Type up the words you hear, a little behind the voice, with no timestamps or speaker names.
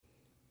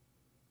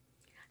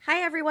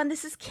Hi, everyone.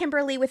 This is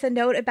Kimberly with a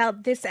note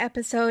about this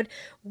episode.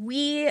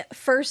 We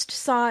first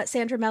saw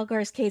Sandra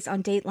Melgar's case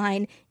on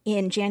Dateline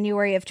in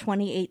January of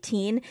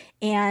 2018,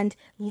 and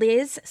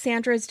Lizz,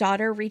 Sandra's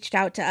daughter, reached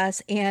out to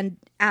us and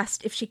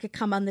asked if she could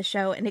come on the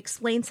show and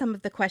explain some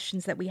of the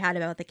questions that we had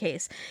about the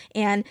case.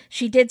 And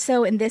she did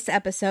so in this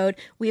episode.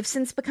 We have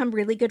since become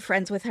really good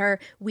friends with her.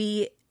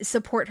 We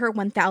support her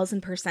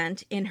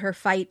 1000% in her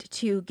fight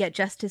to get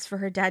justice for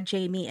her dad,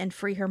 Jamie, and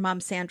free her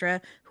mom,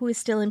 Sandra, who is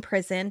still in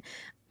prison.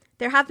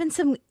 There have been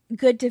some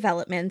good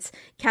developments.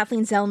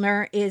 Kathleen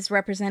Zellner is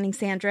representing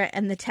Sandra,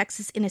 and the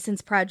Texas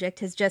Innocence Project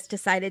has just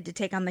decided to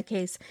take on the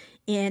case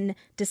in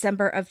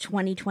December of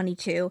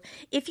 2022.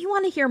 If you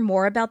want to hear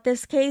more about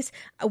this case,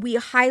 we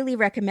highly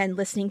recommend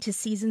listening to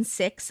Season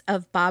 6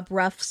 of Bob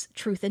Ruff's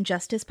Truth and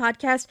Justice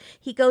podcast.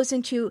 He goes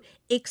into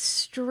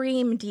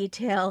extreme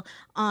detail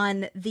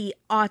on the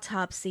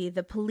autopsy,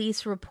 the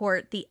police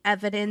report, the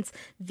evidence,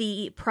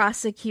 the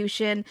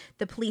prosecution,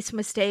 the police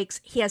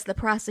mistakes. He has the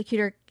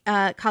prosecutor,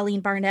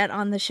 Colleen Barnett,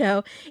 on the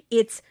show.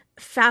 It's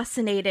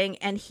fascinating,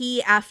 and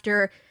he,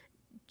 after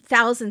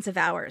thousands of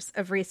hours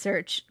of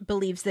research,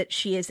 believes that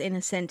she is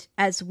innocent,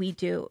 as we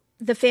do.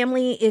 The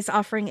family is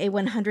offering a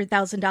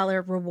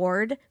 $100,000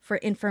 reward for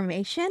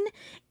information,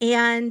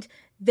 and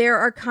there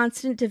are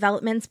constant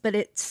developments, but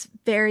it's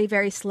very,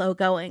 very slow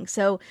going.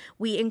 So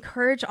we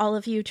encourage all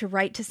of you to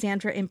write to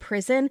Sandra in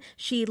prison.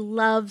 She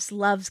loves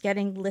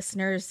getting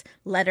listeners'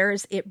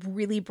 letters. It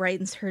really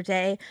brightens her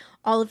day.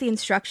 All of the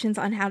instructions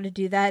on how to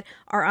do that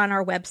are on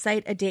our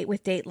website, A Date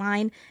with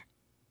Dateline,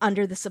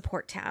 under the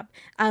support tab.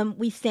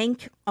 We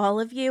thank all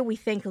of you. We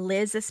thank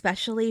Lizz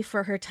especially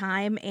for her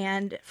time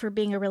and for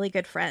being a really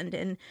good friend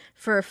and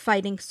for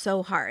fighting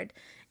so hard.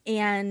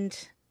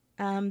 And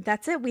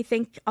that's it. We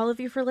thank all of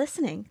you for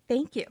listening.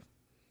 Thank you.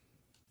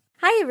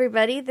 Hi,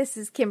 everybody. This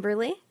is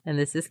Kimberly. And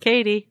this is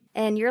Katie.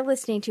 And you're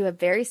listening to a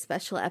very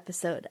special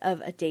episode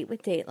of A Date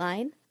with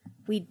Dateline.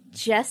 We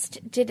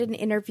just did an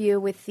interview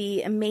with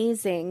the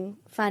amazing,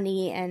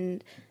 funny,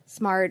 and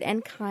smart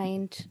and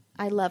kind,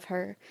 I love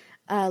her,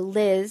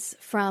 Lizz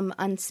from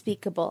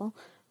Unspeakable.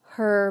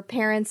 Her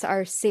parents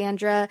are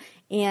Sandra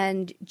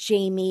and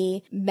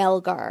Jamie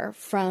Melgar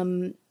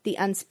from the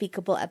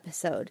Unspeakable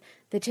episode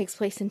that takes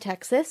place in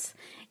Texas.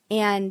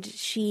 And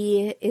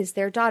she is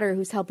their daughter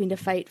who's helping to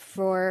fight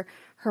for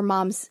her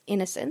mom's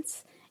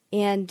innocence.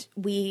 And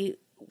we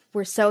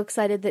were so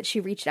excited that she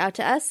reached out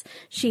to us.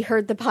 She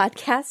heard the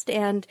podcast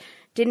and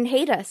didn't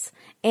hate us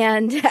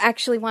and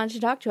actually wanted to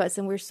talk to us,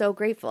 and we're so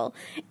grateful.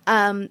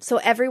 So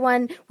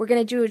everyone, we're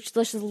going to do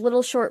just a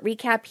little short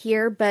recap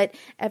here, but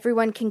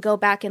everyone can go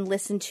back and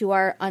listen to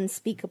our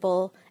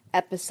Unspeakable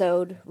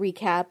episode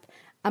recap.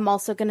 I'm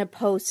also going to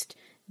post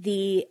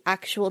the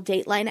actual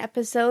Dateline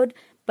episode,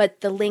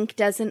 but the link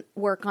doesn't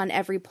work on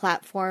every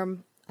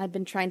platform. I've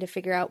been trying to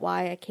figure out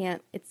why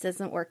it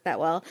doesn't work that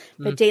well.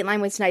 But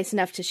Dateline was nice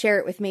enough to share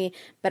it with me,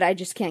 but I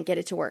just can't get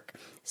it to work.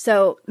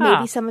 So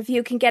maybe some of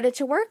you can get it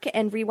to work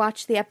and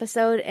rewatch the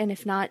episode. And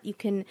if not, you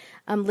can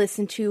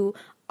listen to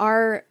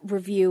our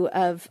review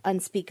of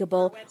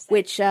Unspeakable,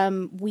 which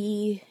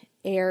we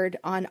aired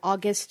on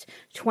August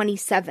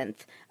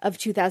 27th of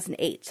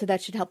 2008. So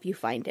that should help you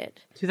find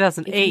it.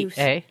 2008,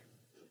 eh?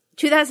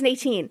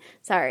 2018.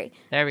 Sorry.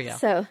 There we go.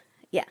 So,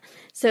 yeah.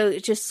 So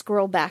just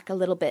scroll back a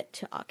little bit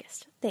to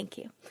August. Thank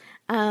you.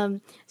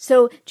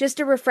 So just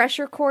a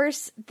refresher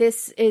course.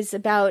 This is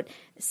about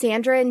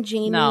Sandra and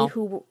Jamie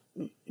No?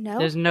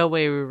 There's no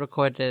way we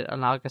recorded it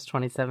on August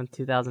 27th,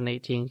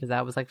 2018, because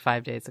that was like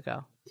 5 days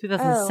ago.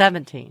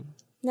 2017. Oh.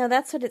 No,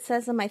 that's what it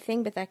says on my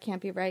thing, but that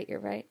can't be right. You're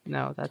right.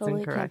 No, that's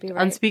totally incorrect. Can't be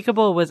right.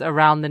 Unspeakable was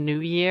around the new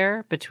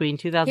year, between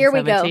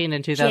 2017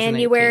 and 2018.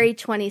 January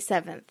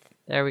 27th.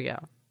 There we go.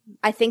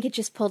 I think it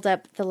just pulled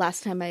up the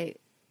last time I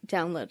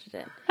downloaded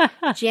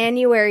it.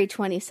 January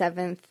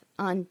 27th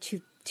on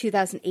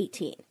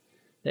 2018.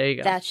 There you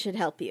go. That should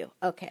help you.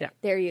 Okay, yeah.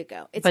 There you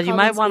go. But you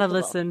might want to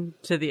listen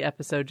to the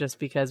episode just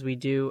because we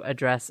do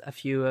address a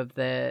few of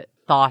the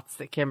thoughts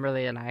that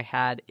Kimberly and I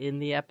had in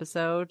the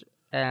episode,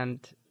 and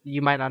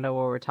you might not know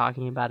what we're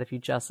talking about if you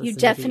just listen to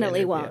the interview. You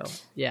definitely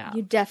won't. Yeah.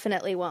 You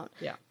definitely won't.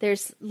 Yeah.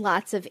 There's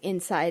lots of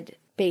inside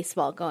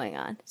baseball going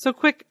on. So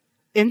quick,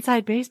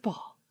 inside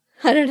baseball.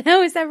 I don't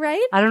know. Is that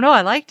right? I don't know.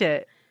 I liked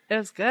it. It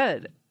was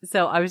good.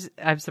 So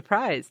I'm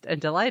surprised and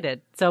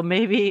delighted. So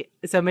maybe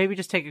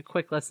just take a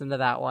quick listen to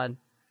that one.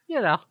 You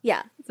know.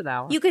 Yeah. It's an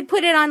hour. You could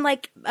put it on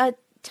like a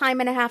time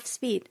and a half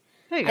speed.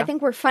 There you go. I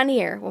think we're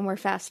funnier when we're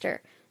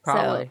faster.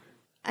 Probably. So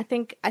I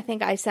think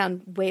I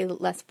sound way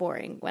less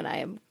boring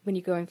when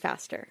you're going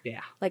faster.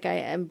 Yeah. Like I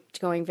am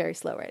going very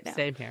slow right now.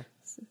 Same here.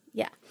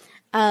 Yeah.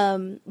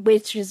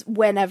 Which is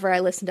whenever I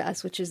listen to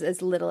us, which is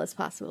as little as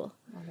possible.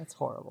 Oh, that's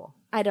horrible.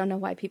 I don't know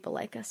why people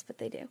like us, but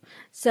they do.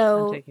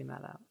 So I'm taking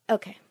that out.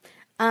 Okay.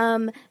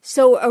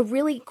 So a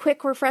really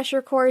quick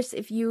refresher course,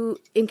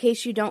 in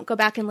case you don't go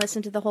back and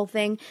listen to the whole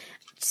thing,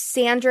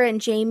 Sandra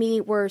and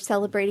Jamie were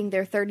celebrating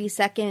their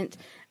 32nd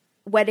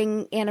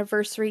wedding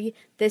anniversary.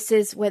 This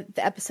is the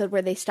episode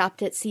where they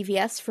stopped at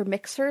CVS for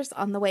mixers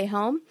on the way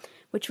home,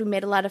 which we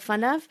made a lot of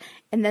fun of.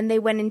 And then they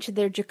went into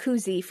their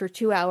jacuzzi for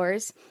 2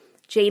 hours.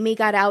 Jamie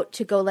got out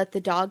to go let the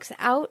dogs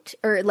out,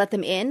 or let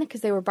them in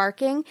because they were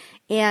barking.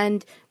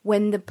 And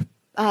when the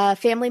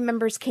family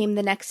members came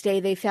the next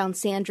day, they found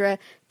Sandra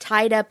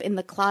tied up in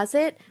the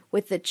closet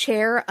with the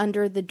chair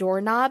under the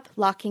doorknob,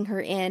 locking her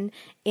in,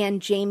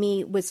 and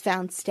Jamie was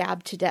found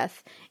stabbed to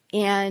death.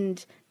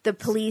 And the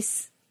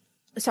police...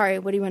 Sorry,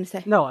 what do you want to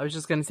say? No, I was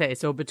just going to say,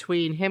 so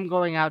between him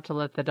going out to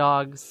let the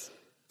dogs,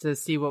 to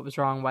see what was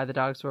wrong, why the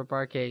dogs were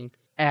barking,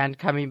 and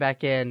coming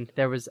back in,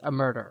 there was a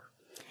murder.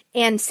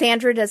 And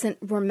Sandra doesn't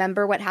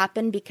remember what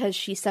happened because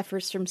she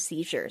suffers from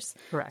seizures.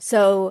 Correct.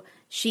 So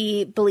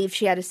she believes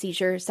she had a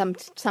seizure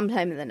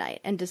sometime in the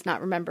night and does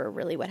not remember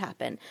really what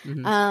happened.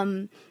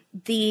 Mm-hmm.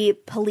 The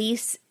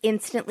police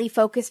instantly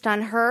focused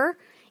on her,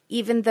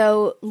 even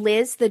though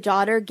Liz, the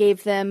daughter,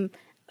 gave them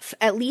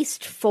at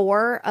least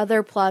 4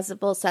 other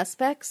plausible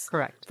suspects.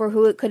 Correct. For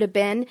who it could have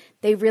been.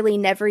 They really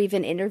never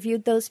even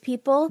interviewed those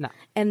people. No.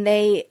 And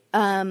they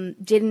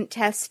didn't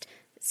test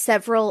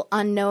several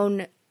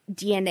unknown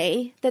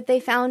DNA that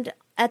they found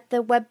at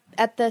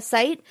the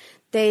site.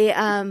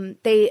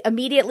 They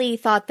immediately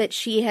thought that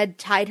she had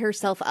tied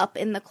herself up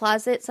in the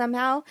closet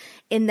somehow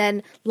and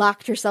then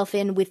locked herself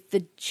in with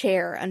the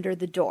chair under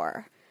the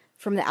door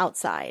from the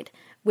outside,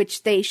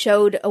 which they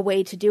showed a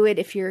way to do it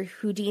if you're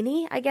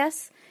Houdini, I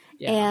guess.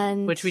 Yeah,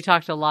 and which we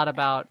talked a lot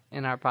about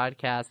in our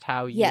podcast,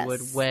 how you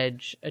would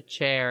wedge a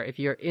chair if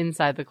you're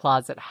inside the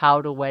closet,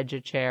 how to wedge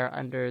a chair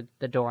under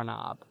the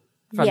doorknob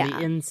from the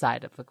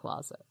inside of the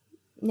closet.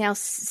 Now,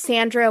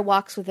 Sandra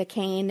walks with a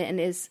cane and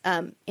is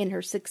in her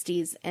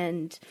 60s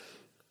and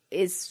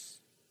is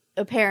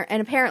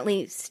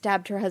apparently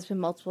stabbed her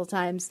husband multiple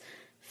times,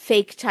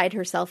 fake tied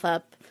herself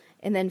up,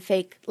 and then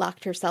fake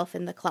locked herself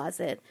in the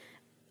closet,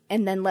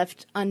 and then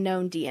left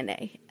unknown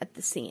DNA at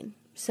the scene.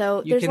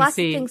 So there's lots of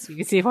things. You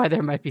can see why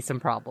there might be some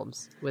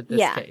problems with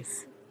this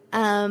case.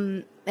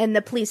 And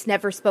the police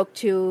never spoke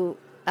to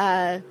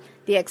the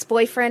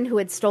ex-boyfriend who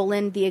had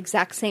stolen the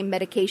exact same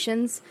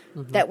medications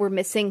that were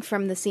missing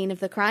from the scene of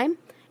the crime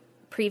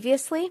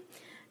previously.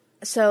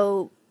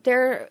 So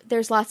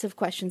there's lots of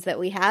questions that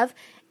we have,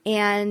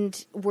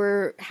 and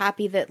we're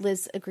happy that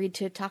Liz agreed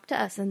to talk to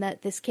us and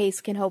that this case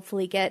can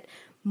hopefully get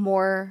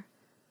more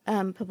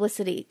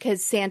publicity,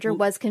 because Sandra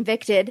was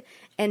convicted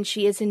and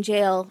she is in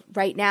jail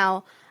right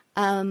now.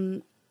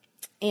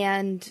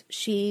 And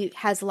she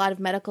has a lot of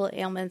medical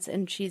ailments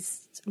and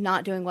she's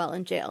not doing well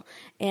in jail.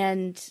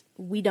 And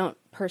we don't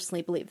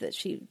personally believe that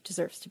she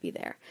deserves to be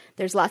there.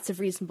 There's lots of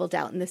reasonable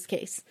doubt in this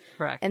case.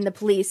 Correct. And the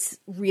police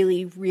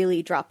really,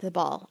 really dropped the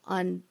ball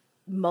on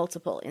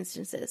multiple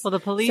instances. Well, the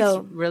police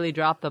really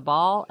dropped the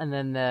ball, and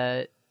then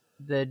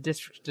the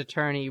district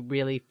attorney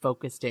really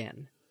focused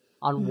in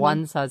on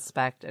one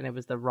suspect, and it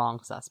was the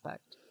wrong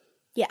suspect.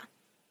 Yeah.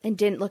 And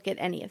didn't look at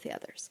any of the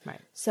others.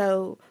 Right.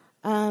 So,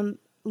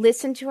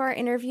 listen to our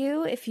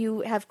interview if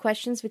you have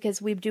questions,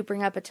 because we do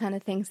bring up a ton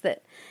of things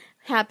that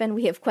happen.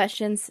 We have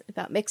questions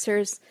about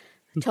mixers,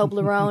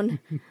 Toblerone,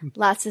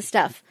 lots of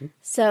stuff.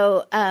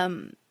 So,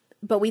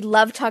 but we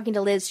love talking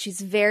to Liz.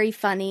 She's very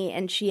funny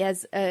and she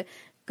has a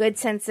good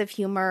sense of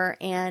humor,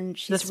 and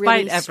she's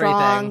really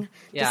strong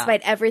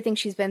despite everything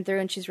she's been through,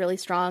 and she's really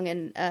strong,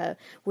 and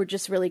we're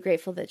just really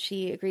grateful that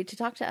she agreed to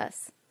talk to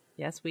us.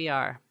 Yes, we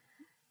are.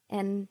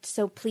 And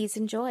so please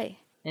enjoy.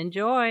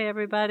 Enjoy,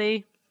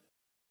 everybody.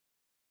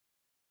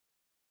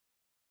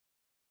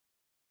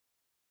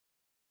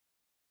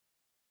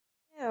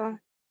 Yeah.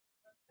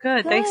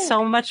 Good. Thanks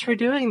so much for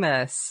doing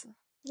this.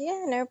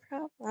 Yeah, no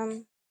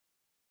problem.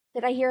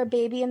 Did I hear a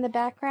baby in the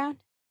background?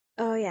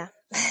 Oh, yeah.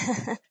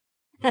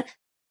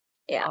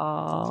 Yeah.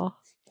 Oh.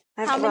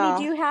 How many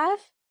do you have?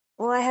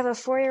 Well, I have a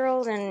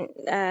 4-year-old and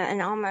an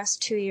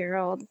almost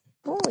 2-year-old.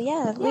 Oh,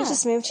 yeah. We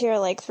just moved here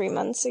like 3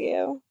 months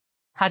ago.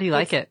 How do you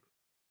like it?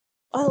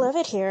 I love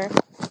it here.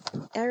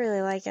 I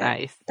really like it.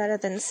 Nice. Better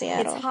than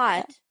Seattle. It's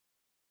hot.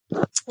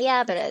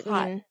 Yeah, but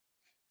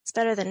it's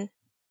better than...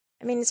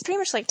 I mean, it's pretty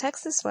much like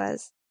Texas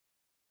was.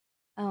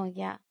 Oh,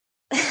 yeah.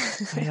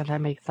 Yeah, that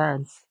makes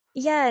sense.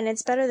 Yeah, and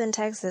it's better than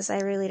Texas.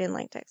 I really didn't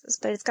like Texas.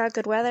 But it's got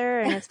good weather,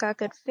 and it's got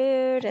good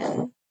food,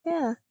 and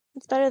yeah,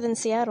 it's better than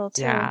Seattle,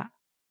 too. Yeah.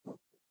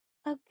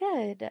 Oh,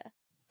 good.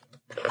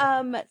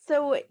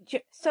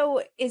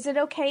 So is it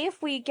okay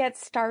if we get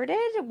started?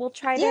 We'll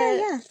try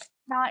to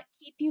not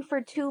keep you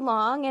for too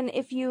long, and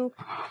if you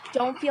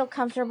don't feel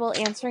comfortable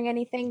answering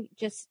anything,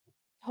 just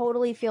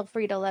totally feel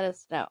free to let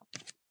us know.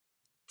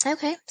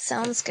 Okay,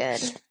 sounds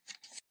good.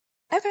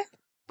 Okay.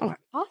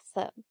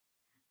 Awesome.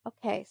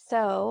 Okay,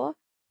 so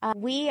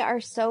we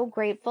are so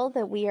grateful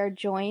that we are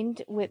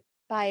joined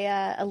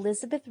by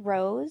Elizabeth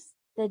Rose,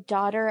 the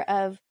daughter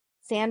of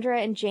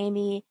Sandra and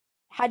Jamie.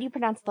 How do you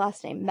pronounce the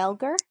last name?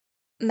 Melgar?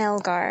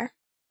 Melgar.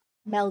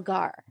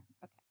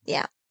 Okay.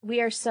 Yeah. We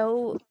are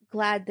so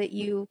glad that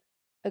you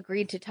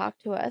agreed to talk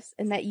to us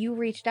and that you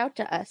reached out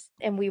to us,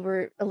 and we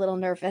were a little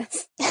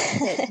nervous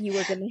that you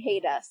were going to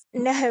hate us.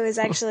 No, it was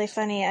actually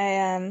funny.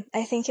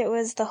 I think it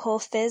was the whole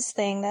fizz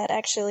thing that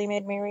actually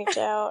made me reach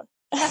out.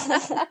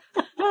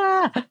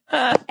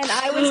 And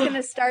I was going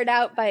to start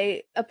out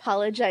by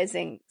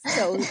apologizing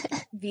so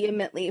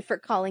vehemently for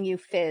calling you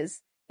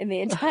Fizz in the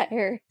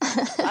entire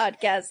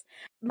podcast.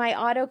 My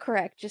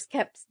autocorrect just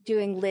kept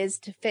doing Liz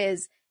to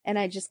Fizz, and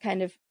I just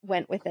kind of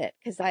went with it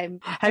because I'm.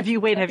 Have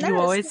you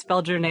always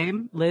spelled your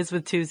name Liz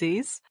with 2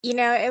 Z's? You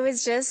know, it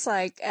was just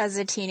like as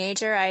a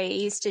teenager, I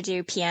used to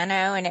do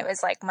piano, and it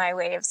was like my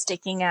way of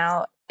sticking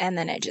out, and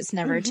then it just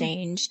never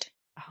changed.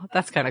 Oh,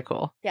 that's kind of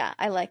cool. Yeah,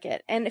 I like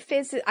it. And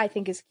Fizz, I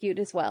think, is cute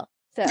as well.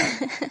 So,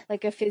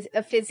 like a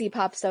fizzy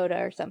pop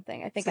soda or something.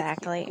 I think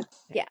exactly.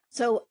 Yeah.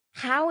 So,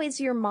 how is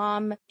your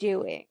mom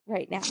doing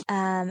right now?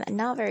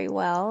 Not very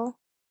well.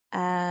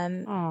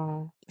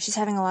 She's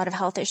having a lot of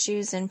health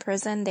issues in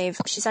prison.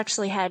 She's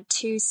actually had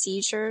 2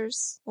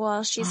 seizures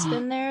while she's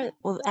been there.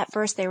 Well, at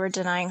first they were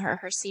denying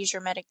her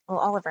seizure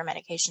all of her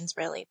medications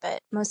really,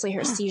 but mostly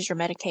her seizure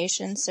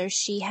medication. So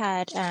she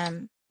had,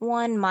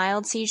 1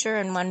 mild seizure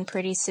and 1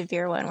 pretty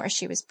severe one where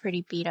she was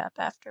pretty beat up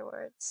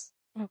afterwards.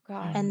 Oh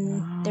God.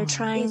 And they're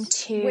trying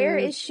to... Where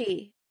is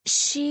she?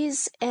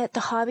 She's at the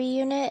hobby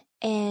unit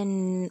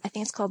in, I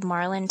think it's called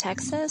Marlin,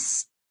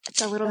 Texas.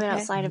 It's a little bit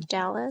outside of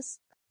Dallas.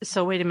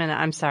 So wait a minute.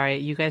 I'm sorry.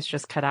 You guys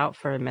just cut out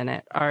for a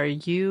minute. Are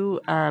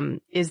you,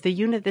 is the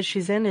unit that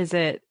she's in, is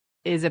it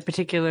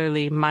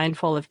particularly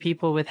mindful of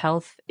people with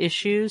health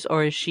issues,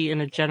 or is she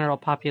in a general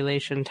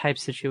population type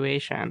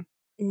situation?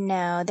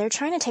 No, they're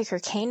trying to take her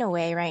cane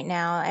away right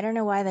now. I don't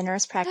know why the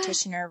nurse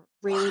practitioner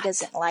really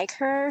doesn't like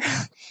her.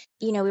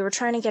 You know, we were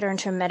trying to get her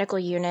into a medical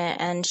unit,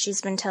 and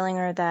she's been telling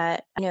her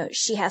that, you know,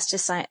 she has to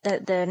sign,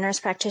 that the nurse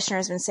practitioner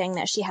has been saying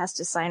that she has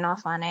to sign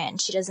off on it,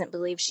 and she doesn't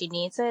believe she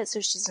needs it, so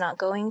she's not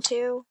going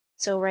to.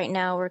 So right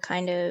now we're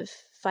kind of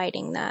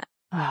fighting that.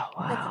 Oh,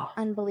 wow. That's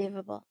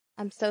unbelievable.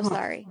 I'm so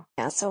sorry.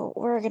 Yeah, so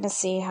we're going to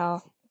see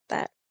how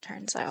that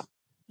turns out.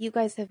 You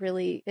guys have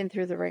really been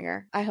through the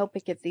ringer. I hope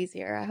it gets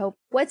easier.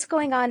 What's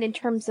going on in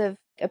terms of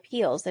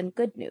appeals and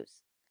good news?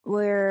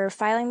 We're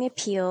filing the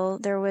appeal.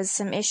 There was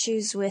some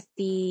issues with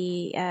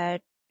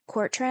the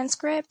court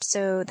transcript,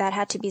 so that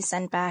had to be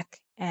sent back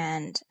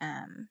and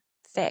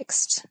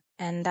fixed.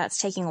 And that's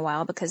taking a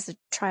while because the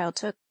trial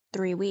took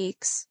 3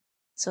 weeks.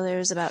 So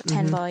there's about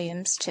 10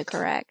 volumes to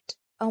correct.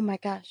 Oh my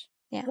gosh.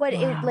 Yeah.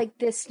 Like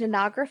the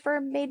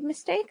stenographer made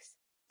mistakes?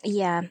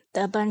 Yeah,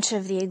 a bunch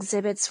of the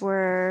exhibits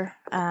were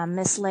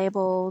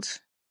mislabeled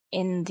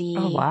in the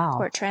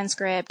court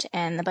transcript,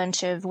 and a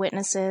bunch of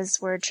witnesses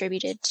were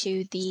attributed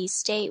to the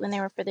state when they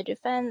were for the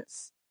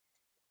defense.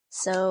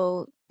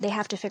 So they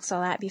have to fix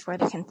all that before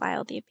they can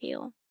file the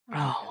appeal.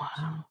 Oh,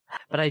 wow.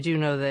 But I do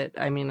know that,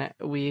 I mean,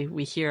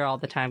 we hear all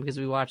the time because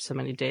we watch so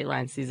many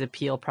Datelines, these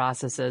appeal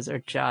processes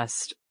are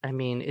just, I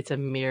mean, it's a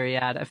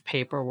myriad of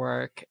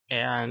paperwork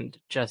and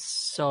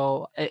just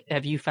so,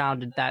 have you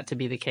found that to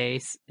be the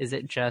case? Is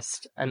it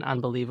just an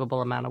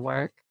unbelievable amount of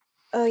work?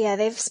 Oh yeah,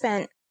 they've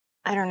spent,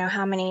 I don't know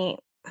how many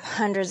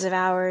hundreds of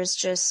hours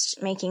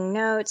just making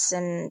notes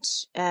and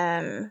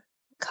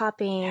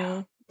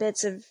copying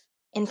bits of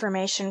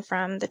information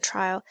from the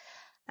trial.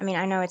 I mean,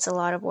 I know it's a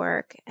lot of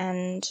work,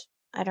 and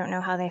I don't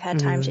know how they've had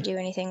time to do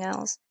anything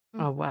else.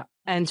 Oh, wow.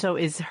 And so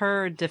is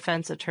her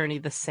defense attorney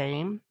the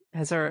same?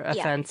 Has her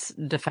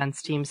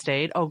defense team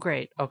stayed? Oh,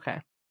 great. Okay.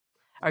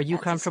 Are you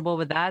comfortable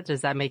with that?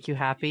 Does that make you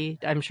happy?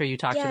 I'm sure you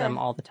talk to them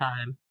all the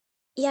time.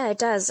 Yeah, it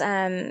does.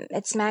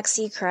 It's Max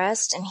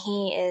Seacrest, and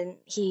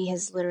he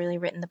has literally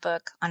written the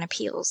book on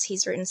appeals.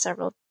 He's written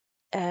several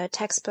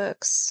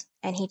textbooks,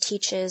 and he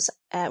teaches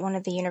at one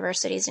of the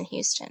universities in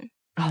Houston.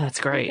 Oh, that's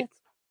great.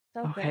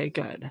 So okay,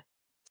 good.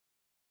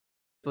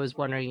 I was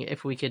wondering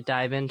if we could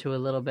dive into a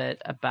little bit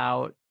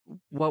about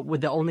what were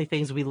the only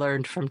things we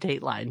learned from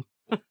Dateline.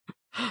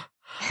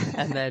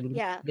 And then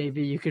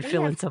maybe you could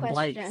fill in some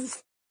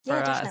blanks for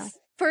us.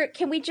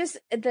 Can we just,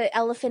 the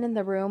elephant in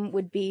the room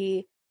would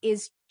be,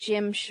 is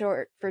Jim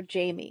short for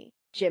Jamie?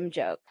 Jim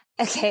joke.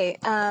 Okay,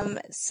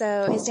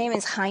 so his name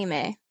is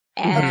Jaime,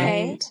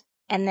 and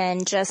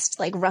then just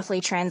like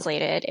roughly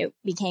translated, it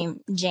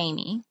became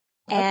Jamie.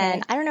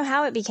 And I don't know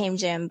how it became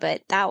Jim,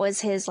 but that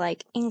was his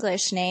like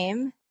English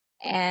name.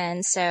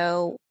 And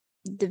so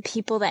the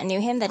people that knew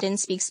him that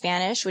didn't speak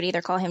Spanish would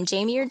either call him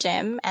Jamie or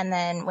Jim. And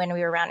then when we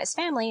were around his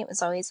family, it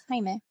was always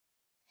Jaime.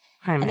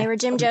 And they were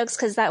Jim jokes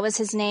because that was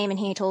his name, and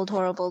he told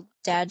horrible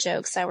dad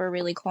jokes that were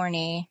really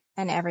corny,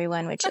 and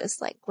everyone would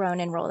just like groan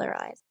and roll their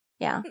eyes.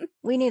 Yeah.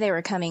 We knew they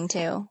were coming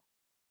too.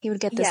 He would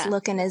get this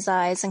look in his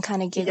eyes and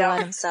kind of giggle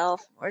at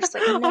himself. We're just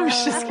like, no. I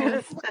was just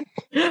gonna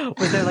say,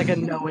 was there like a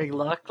knowing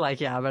look?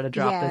 Like, I'm going to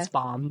drop this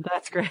bomb.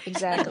 That's great.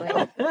 Exactly.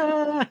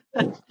 I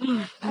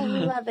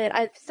love it.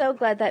 I'm so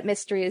glad that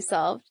mystery is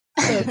solved.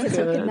 Because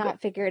we could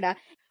not figure it out.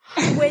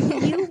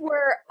 When you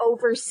were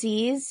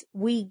overseas,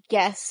 we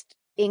guessed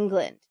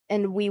England,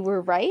 and we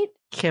were right?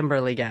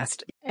 Kimberly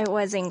guessed. It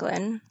was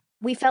England.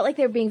 We felt like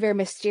they were being very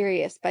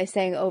mysterious by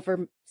saying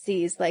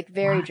overseas, like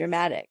very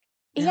dramatic.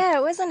 Yeah,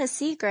 it wasn't a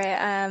secret.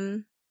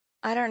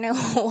 I don't know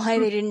why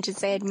they didn't just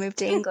say I'd moved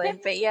to England,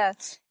 but yeah,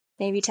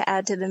 maybe to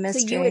add to the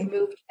mystery. So you had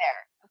moved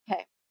there.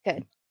 Okay,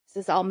 good.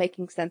 This is all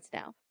making sense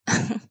now.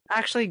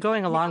 Actually,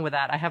 going along with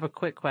that, I have a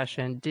quick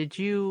question.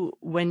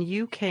 When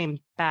you came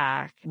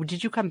back,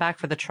 did you come back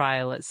for the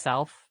trial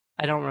itself?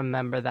 I don't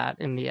remember that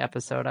in the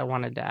episode. I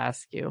wanted to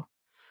ask you.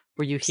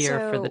 Were you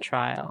here for the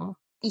trial?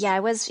 Yeah,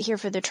 I was here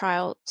for the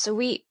trial. So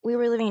we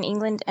were living in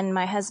England, and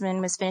my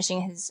husband was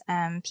finishing his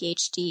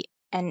PhD,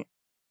 and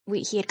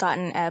he had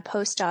gotten a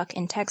postdoc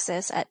in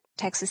Texas at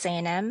Texas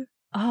A&M.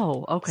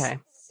 Oh, okay.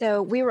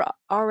 So we were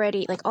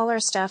already, like, all our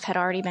stuff had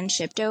already been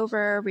shipped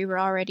over. We were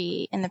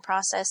already in the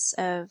process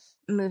of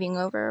moving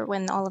over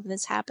when all of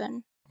this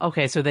happened.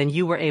 Okay, so then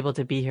you were able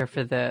to be here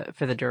for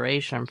the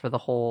duration, for the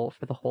whole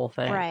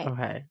thing. Right.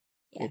 Okay.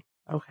 Yeah.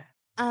 Okay.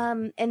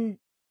 And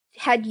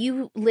had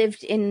you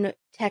lived in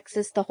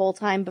Texas the whole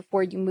time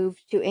before you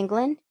moved to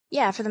England?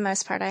 Yeah, for the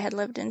most part, I had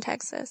lived in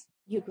Texas.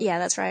 Yeah,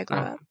 that's where I grew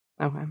up.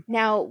 Okay.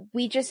 Now,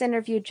 we just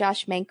interviewed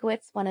Josh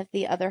Mankiewicz, one of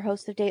the other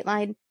hosts of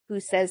Dateline, who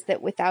says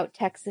that without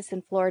Texas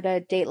and Florida,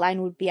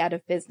 Dateline would be out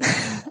of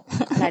business.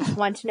 And I just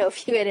want to know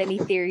if you had any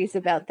theories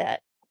about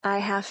that. I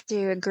have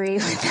to agree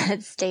with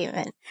that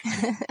statement.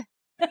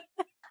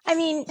 I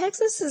mean,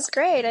 Texas is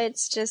great.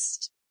 It's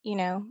just,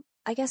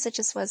 I guess it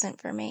just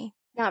wasn't for me.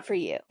 Not for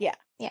you. Yeah.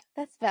 Yeah.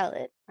 That's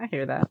valid. I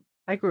hear that.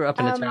 I grew up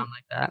in a town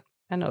like that.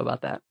 I know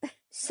about that.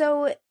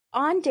 So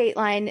on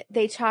Dateline,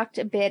 they talked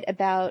a bit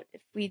about,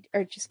 we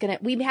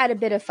had a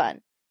bit of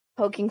fun,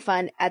 poking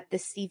fun at the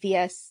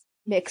CVS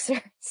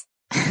mixers.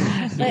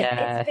 But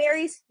It's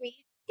very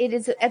sweet. It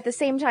is, at the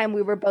same time,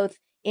 we were both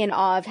in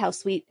awe of how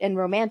sweet and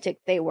romantic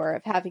they were,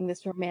 of having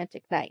this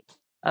romantic night.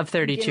 Of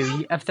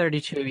 32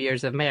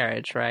 years of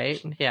marriage,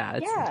 right? Yeah,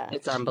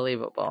 it's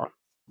unbelievable.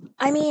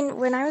 I mean,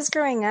 when I was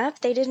growing up,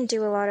 they didn't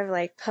do a lot of,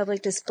 like,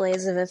 public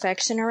displays of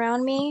affection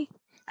around me.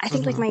 I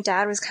think, like, my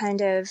dad was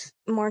kind of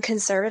more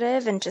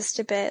conservative and just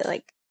a bit,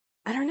 like,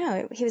 I don't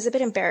know, he was a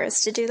bit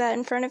embarrassed to do that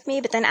in front of me.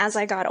 But then as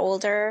I got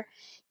older,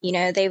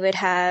 they would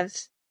have,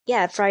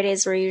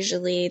 Fridays were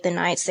usually the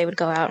nights they would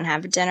go out and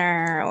have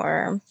dinner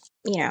or,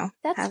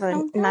 have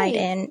a night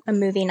in, a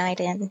movie night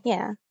in.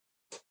 Yeah.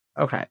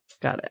 Okay,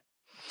 got it.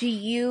 Do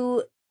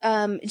you,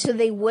 so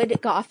they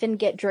would often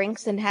get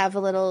drinks and have a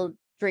little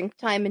drink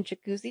time and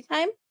jacuzzi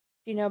time?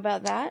 Do you know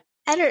about that?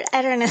 I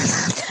don't know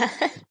about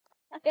that.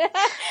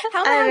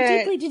 How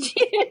deeply did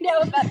you know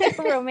about the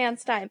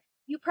romance time?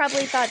 You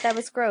probably thought that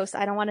was gross.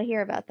 I don't want to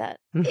hear about that.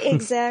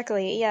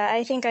 Exactly. Yeah,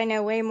 I think I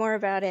know way more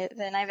about it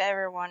than I've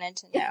ever wanted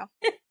to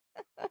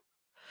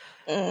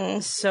know.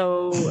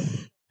 So,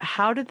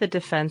 how did the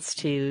defense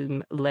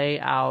team lay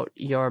out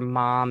your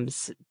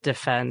mom's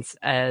defense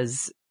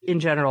as in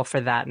general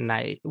for that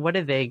night? What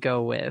did they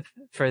go with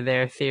for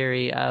their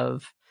theory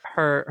of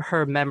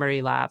her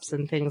memory lapse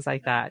and things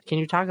like that? Can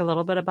you talk a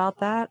little bit about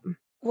that?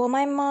 Well,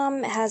 my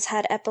mom has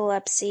had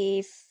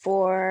epilepsy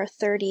for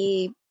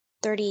 30,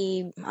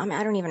 I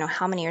don't even know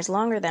how many years,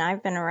 longer than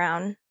I've been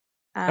around.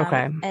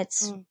 Okay.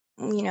 It's,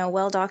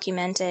 well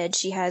documented.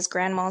 She has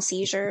grand mal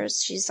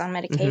seizures. She's on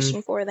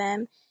medication for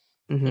them.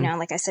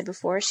 Like I said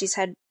before, she's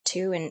had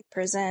 2 in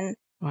prison.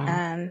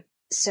 Wow.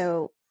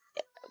 So,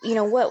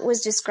 what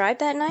was described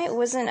that night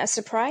wasn't a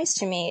surprise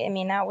to me. I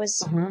mean,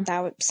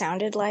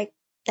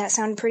 that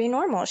sounded pretty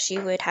normal. She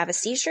would have a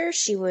seizure.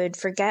 She would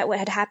forget what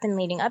had happened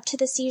leading up to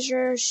the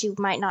seizure. She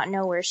might not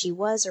know where she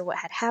was or what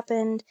had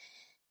happened.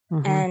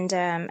 And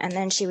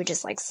then she would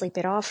just, like, sleep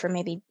it off for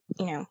maybe,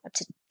 up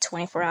to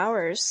 24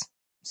 hours.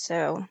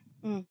 So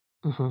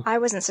I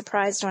wasn't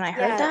surprised when I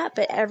heard that,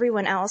 but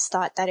everyone else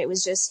thought that it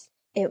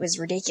was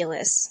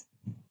ridiculous.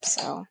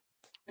 So.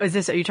 Are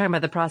you talking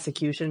about the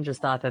prosecution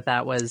just thought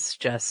that was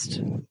just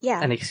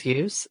an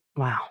excuse?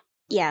 Wow.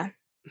 Yeah.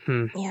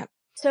 Yeah.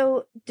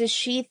 So does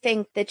she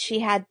think that she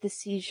had the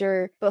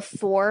seizure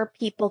before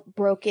people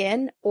broke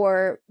in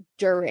or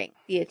during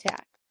the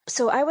attack?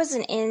 So I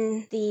wasn't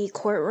in the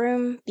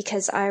courtroom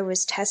because I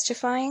was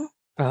testifying.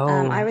 Oh.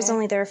 I was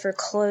only there for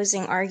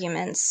closing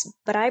arguments.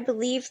 But I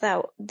believe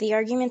that the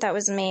argument that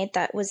was made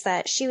was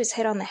that she was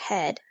hit on the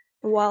head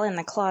while in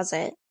the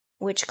closet,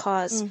 which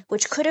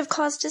could have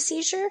caused a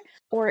seizure,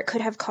 or it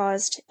could have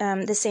caused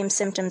the same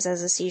symptoms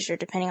as a seizure,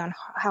 depending on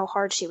how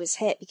hard she was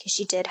hit, because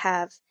she did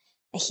have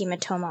a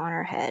hematoma on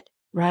her head.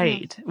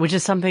 Right. Which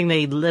is something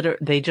they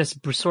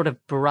just sort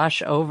of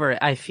brush over.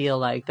 I feel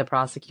like the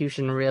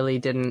prosecution really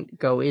didn't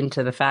go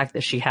into the fact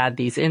that she had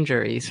these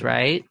injuries,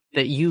 right?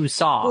 That you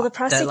saw. Well, the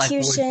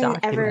prosecution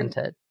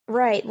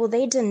Right. Well,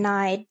 they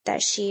denied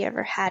that she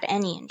ever had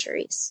any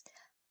injuries,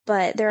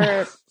 but there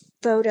are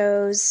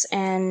photos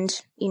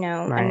and,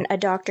 and a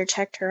doctor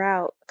checked her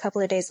out a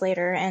couple of days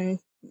later and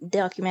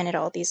documented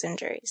all these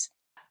injuries.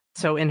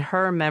 So in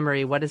her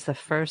memory, what is the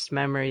first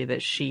memory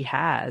that she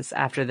has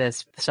after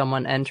this?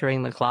 Someone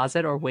entering the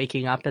closet or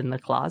waking up in the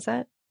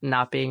closet,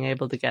 not being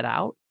able to get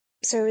out?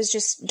 So it was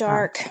just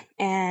dark,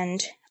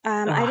 and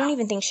I don't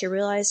even think she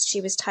realized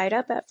she was tied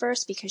up at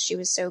first because she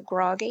was so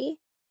groggy.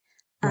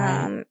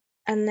 Right.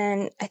 And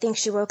then I think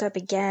she woke up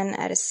again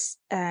at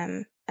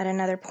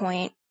another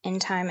point in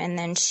time, and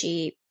then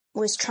she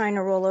was trying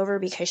to roll over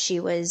because she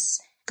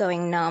was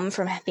going numb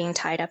from being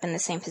tied up in the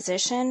same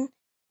position.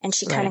 and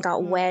she kind of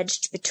got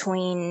wedged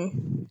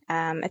between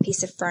a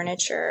piece of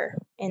furniture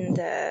in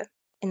the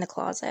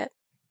closet.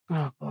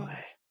 Oh boy.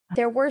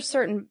 There were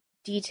certain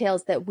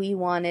details that we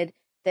wanted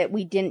that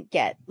we didn't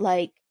get.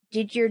 Like,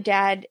 did your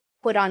dad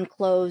put on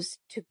clothes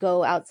to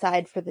go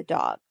outside for the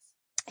dogs?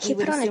 He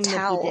put on a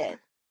towel. He did.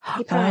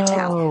 He put on a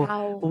towel.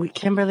 How?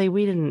 Kimberly,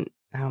 we didn't.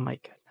 Oh my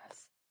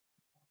goodness.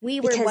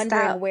 We were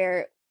wondering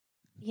where.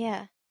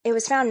 Yeah. It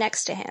was found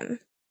next to him.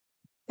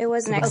 It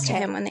was next to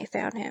him when they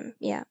found him.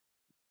 Yeah.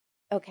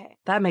 Okay.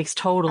 That makes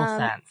total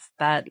sense.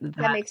 That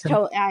makes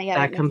total.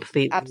 That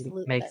completely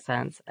absolutely makes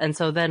sense. And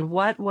so then,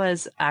 what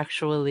was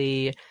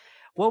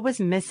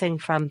missing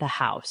from the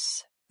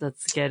house?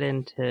 Let's get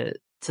into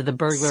the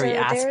burglary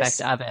aspect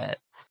of it.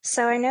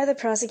 So I know the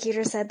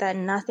prosecutor said that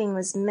nothing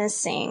was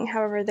missing.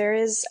 However, there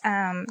is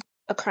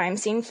a crime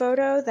scene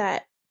photo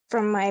that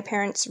from my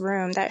parents'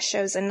 room that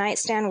shows a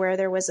nightstand where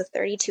there was a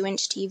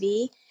 32-inch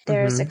TV.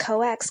 There's a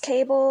coax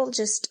cable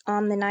just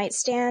on the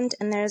nightstand,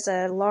 and there's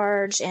a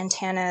large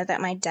antenna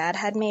that my dad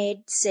had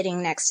made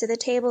sitting next to the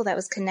table that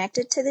was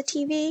connected to the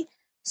TV.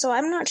 So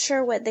I'm not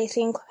sure what they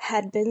think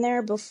had been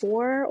there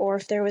before or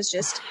if there was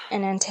just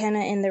an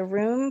antenna in the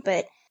room,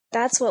 but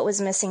that's what was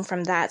missing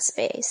from that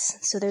space.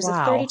 So there's a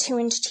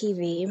 32-inch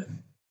TV.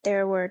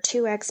 There were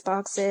 2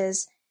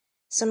 Xboxes,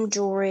 some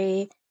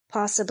jewelry,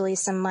 possibly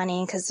some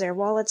money because their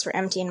wallets were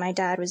empty, and my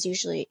dad was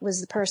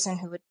the person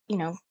who would,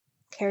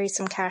 carry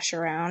some cash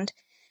around.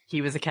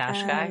 He was a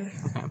cash guy?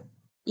 Okay.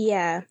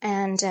 Yeah.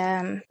 And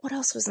what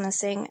else was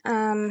missing?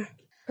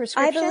 Prescription?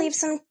 I believe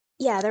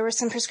there were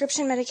some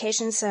prescription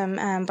medications, some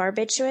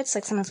barbiturates,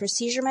 like some of her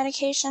seizure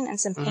medication, and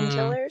some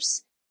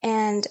painkillers.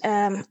 And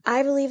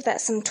I believe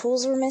that some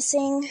tools were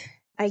missing.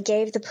 I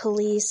gave the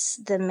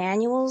police the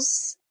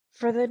manuals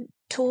for the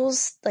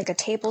tools, like a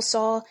table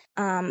saw,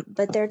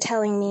 but they're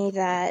telling me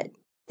that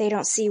they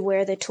don't see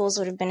where the tools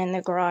would have been in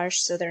the garage,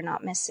 so they're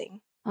not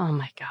missing. Oh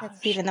my gosh.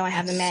 Even though I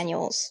have the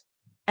manuals.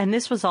 And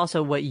this was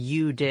also what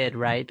you did,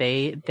 right?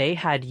 They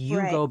had you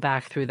go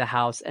back through the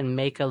house and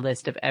make a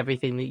list of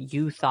everything that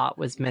you thought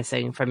was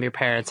missing from your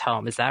parents'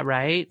 home. Is that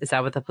right? Is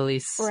that what the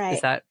police,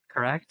 is that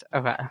correct?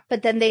 Okay.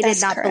 But then they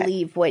did not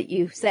believe what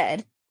you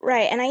said.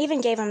 Right. And I even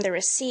gave them the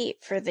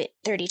receipt for the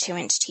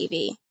 32-inch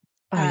TV.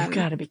 Oh, you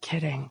gotta be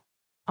kidding.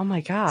 Oh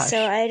my gosh.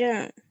 So I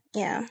don't,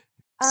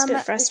 it's a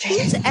bit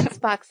frustrating. Whose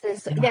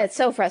Xboxes? Yeah, it's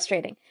so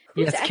frustrating.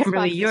 Yes,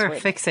 Kimberly, you're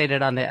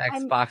fixated on the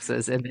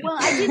Xboxes. Well,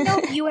 I didn't know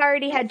if you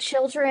already had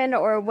children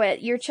or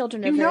what. Your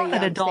children are very young.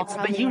 That adults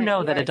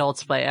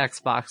play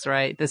Xbox,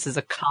 right? This is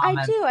a common.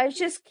 I do. I was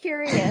just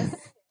curious.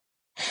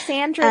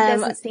 Sandra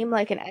doesn't seem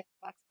like an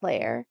Xbox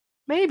player.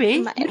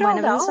 Maybe. One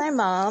of them's my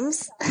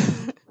mom's.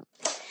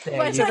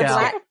 There you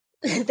go.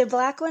 The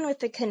black one with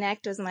the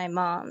Kinect was my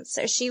mom's.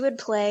 So she would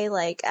play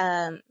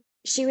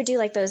she would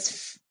do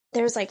those.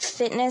 There's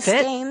fitness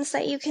games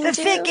that you can do.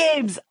 The fit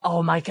games!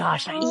 Oh my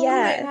gosh. Oh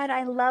my God,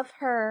 I love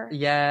her.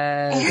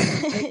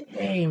 Yes. Fit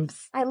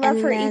games. I love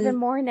her even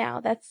more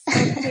now. That's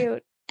so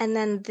cute. And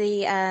then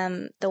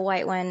the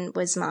white one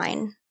was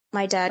mine.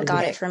 My dad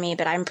got it for me,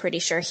 but I'm pretty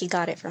sure he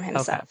got it from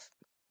himself.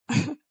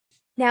 Okay.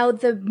 Now,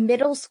 the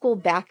middle school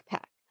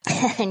backpack.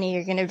 I knew you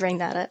were going to bring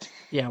that up.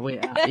 Yeah.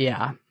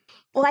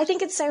 Well, I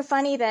think it's so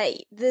funny that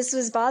this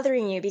was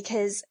bothering you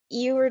because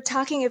you were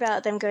talking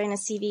about them going to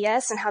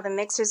CVS and how the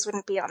mixers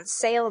wouldn't be on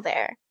sale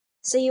there.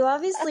 So you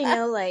obviously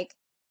know,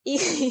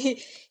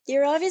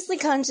 you're obviously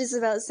conscious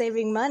about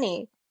saving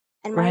money.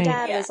 And my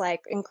dad was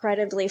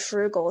incredibly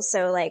frugal.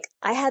 So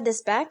I had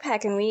this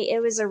backpack and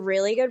it was a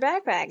really good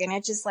backpack and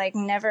it just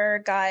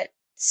never got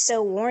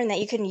so worn that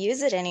you couldn't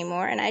use it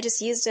anymore. And I just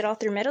used it all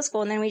through middle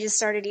school. And then we just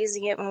started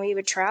using it when we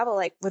would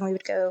travel, when we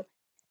would go,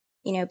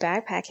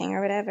 backpacking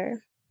or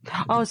whatever.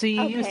 Oh, so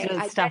you used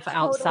stuff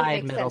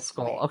outside middle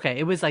school. Okay,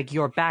 it was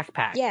your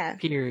backpack. Yeah.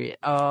 Period.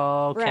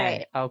 Okay.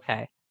 Right.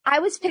 Okay. I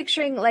was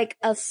picturing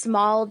a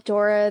small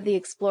Dora the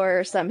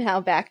Explorer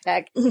somehow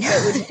backpack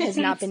that has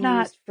not been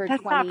used for 20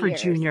 years. That's not for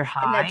junior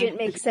high. And that didn't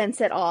make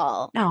sense at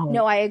all.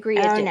 No, I agree.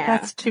 Oh, no.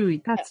 That's too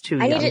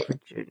young for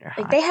junior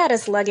high. They had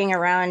us lugging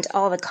around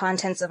all the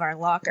contents of our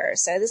locker,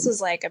 so this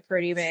was a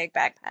pretty big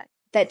backpack.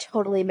 That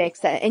totally makes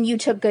sense. And you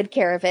took good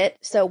care of it,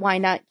 so why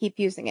not keep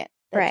using it?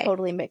 That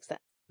totally makes sense.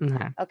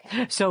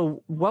 Okay.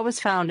 So what was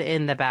found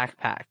in the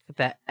backpack?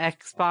 The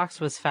Xbox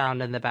was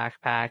found in the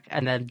backpack,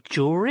 and then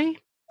jewelry?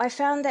 I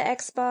found the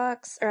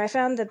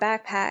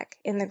backpack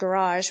in the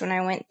garage when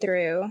I went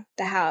through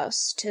the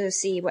house to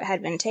see what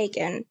had been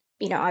taken.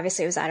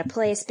 Obviously it was out of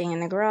place being in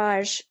the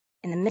garage,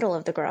 in the middle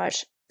of the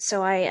garage.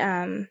 So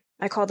I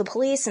called the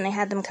police and they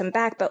had them come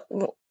back, but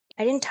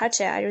I didn't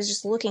touch it. I was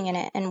just looking in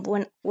it. And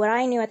what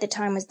I knew at the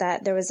time was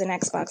that there was an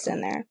Xbox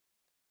in there.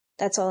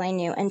 That's all I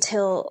knew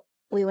until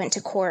we went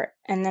to court,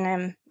 and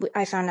then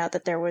I found out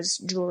that there was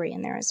jewelry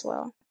in there as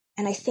well.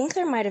 And I think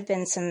there might have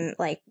been some,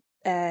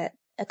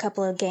 a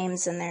couple of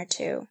games in there,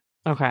 too.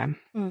 Okay.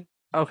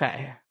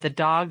 Okay. The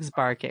dogs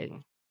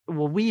barking.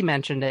 Well, we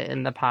mentioned it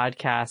in the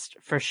podcast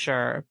for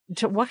sure.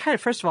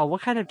 First of all,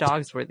 what kind of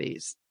dogs were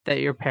these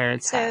that your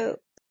parents had?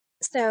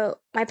 So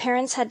my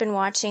parents had been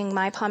watching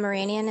My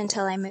Pomeranian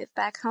until I moved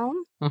back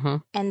home,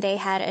 and they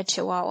had a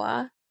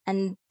Chihuahua,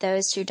 and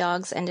those two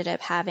dogs ended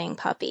up having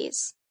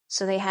puppies.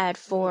 So they had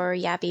 4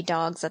 yappy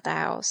dogs at the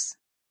house.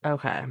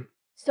 Okay.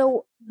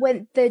 So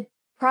when the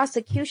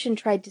prosecution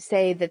tried to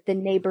say that the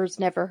neighbors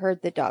never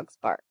heard the dogs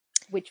bark,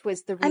 which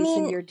was the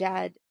reason your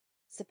dad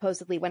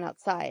supposedly went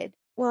outside.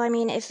 Well, I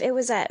mean, if it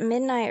was at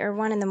midnight or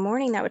 1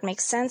 a.m, that would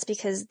make sense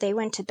because they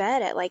went to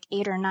bed at like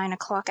 8 or 9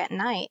 o'clock at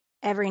night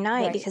every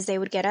night because they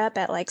would get up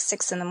at like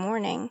 6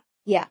 a.m.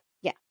 Yeah,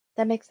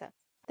 that makes sense.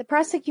 The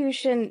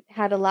prosecution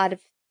had a lot of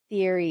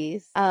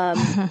theories,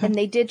 and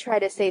they did try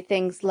to say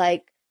things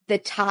like the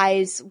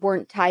ties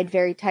weren't tied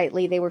very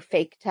tightly, they were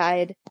fake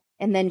tied,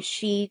 and then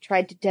she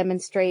tried to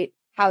demonstrate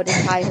how to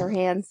tie her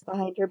hands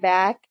behind her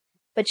back,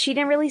 but she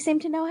didn't really seem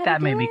to know how to do it.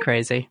 That made me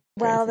crazy.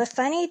 Well, the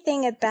funny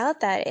thing about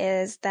that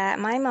is that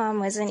my mom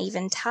wasn't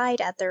even tied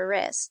at the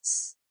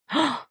wrists.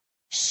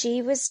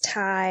 She was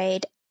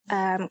tied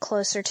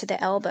closer to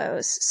the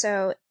elbows.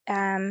 So it's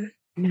kind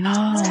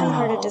of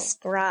hard to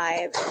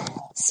describe.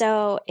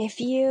 So if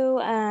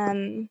you,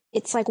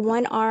 it's like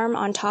one arm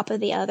on top of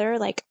the other,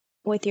 like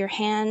with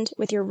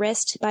your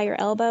wrist by your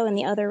elbow and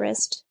the other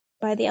wrist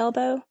by the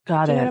elbow.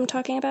 Got it. Do you know what I'm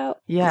talking about?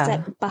 Yeah. It's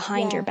like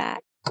behind your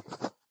back.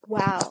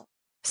 Wow.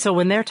 So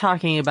when they're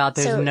talking about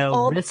there's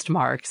no wrist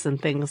marks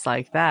and things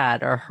like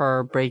that, or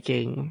her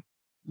breaking,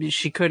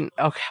 she couldn't.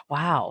 Okay,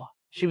 wow,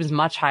 she was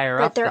much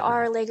higher up. But there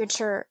are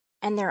ligature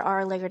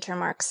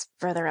marks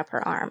further up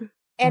her arm.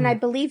 And I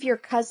believe your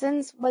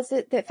cousins, was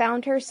it, that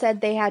found her, said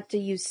they had to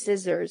use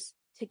scissors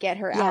to get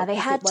her out. Yeah, they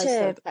had to.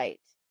 So tight.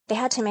 They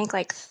had to make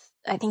like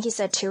I think he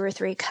said 2 or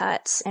 3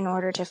 cuts in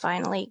order to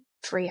finally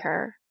free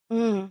her.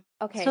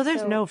 Okay. So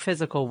there's no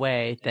physical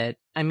way that,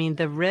 I mean,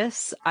 the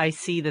wrists, I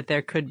see that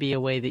there could be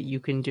a way that you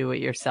can do it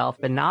yourself,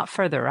 but not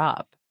further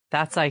up.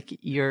 That's like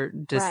you're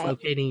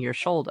dislocating your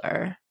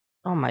shoulder.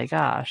 Oh my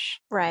gosh.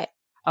 Right.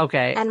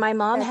 Okay. And my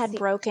mom had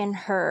broken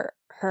her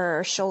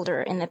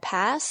shoulder in the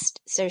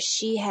past, so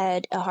she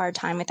had a hard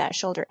time with that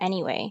shoulder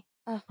anyway.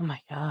 Oh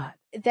my God.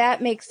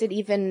 That makes it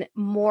even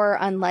more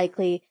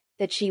unlikely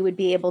that she would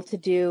be able to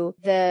do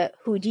the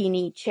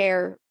Houdini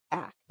chair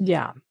act.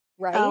 Yeah.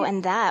 Right? Oh,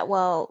 and that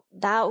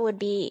would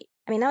be,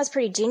 I mean, that was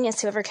pretty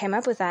genius, whoever came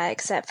up with that,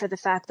 except for the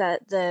fact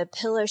that the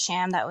pillow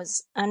sham that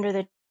was under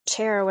the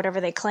chair, or whatever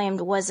they claimed,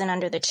 wasn't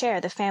under the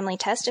chair. The family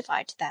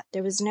testified to that.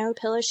 There was no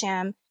pillow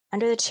sham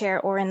under the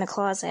chair or in the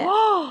closet.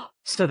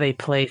 So they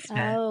placed it.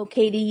 Oh,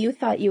 Katie, you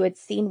thought you had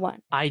seen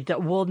one.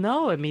 Well,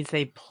 no, it means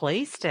they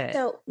placed it.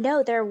 So,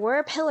 no, there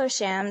were pillow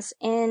shams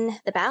in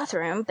the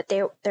bathroom, but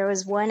there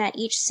was one at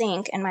each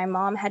sink, and my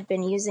mom had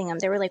been using them.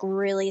 They were like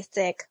really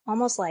thick,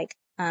 almost like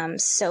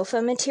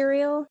sofa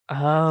material.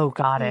 Oh,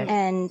 got it.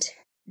 And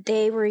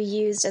they were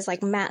used as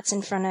like mats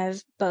in front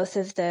of both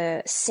of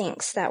the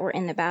sinks that were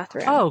in the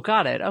bathroom. Oh,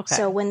 got it. Okay.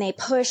 So when they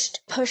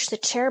pushed the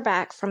chair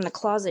back from the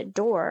closet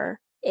door,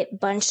 it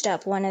bunched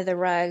up one of the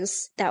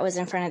rugs that was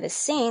in front of the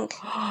sink,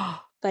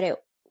 but it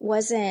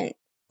wasn't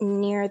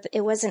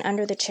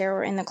under the chair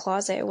or in the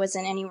closet. It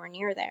wasn't anywhere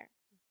near there.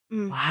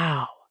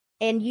 Wow.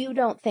 And you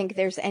don't think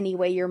there's any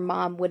way your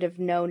mom would have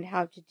known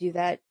how to do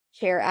that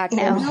chair act?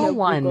 No. No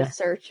Google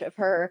search of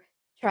her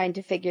trying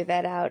to figure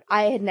that out.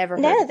 I had never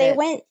heard of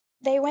it.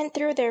 They went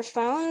through their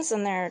phones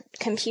and their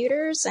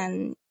computers,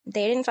 and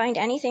they didn't find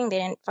anything. They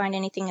didn't find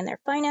anything in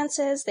their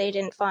finances. They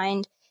didn't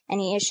find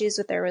any issues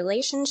with their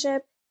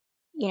relationship.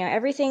 You know,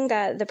 everything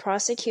that the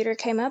prosecutor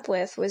came up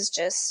with was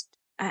just,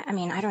 I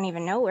mean, I don't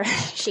even know where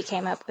she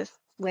came up with it.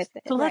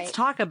 So let's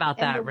talk about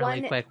that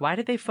really quick. Why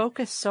did they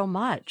focus so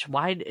much?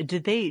 Why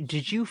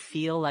did you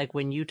feel like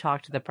when you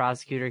talked to the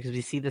prosecutor, because we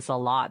see this a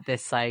lot,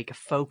 this like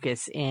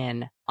focus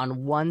in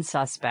on one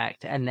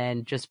suspect and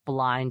then just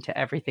blind to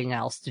everything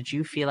else? Did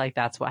you feel like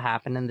that's what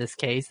happened in this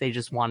case? They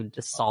just wanted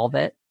to solve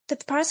it? The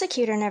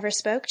prosecutor never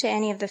spoke to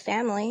any of the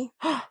family.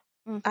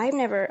 I've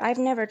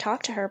never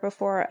talked to her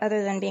before,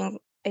 other than being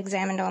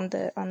examined on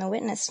the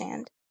witness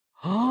stand.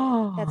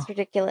 That's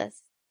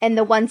ridiculous. And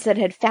the ones that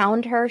had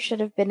found her should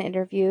have been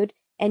interviewed,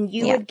 and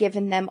you had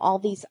given them all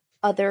these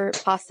other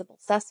possible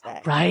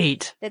suspects.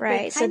 Right.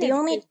 Right. So the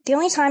only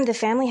time the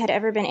family had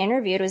ever been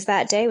interviewed was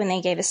that day when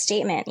they gave a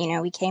statement. You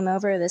know, we came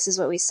over, this is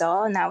what we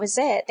saw, and that was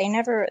it.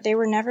 They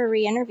were never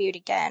re-interviewed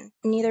again.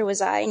 Neither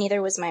was I,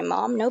 neither was my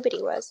mom,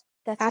 nobody was.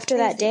 After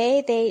that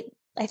day,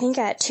 I think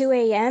at 2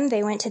 a.m.,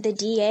 they went to the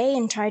DA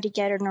and tried to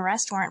get an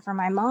arrest warrant for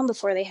my mom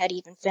before they had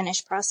even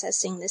finished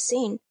processing the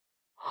scene.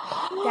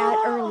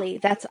 That early.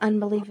 That's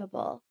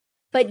unbelievable.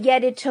 But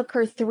yet it took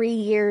her 3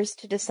 years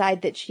to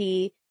decide that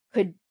she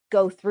could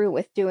go through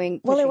with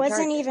doing. Well, it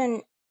wasn't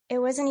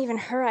even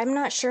her. I'm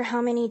not sure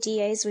how many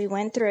DAs we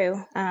went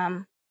through.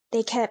 The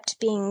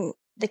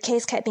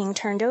case kept being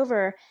turned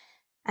over.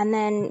 And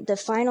then the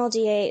final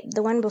DA,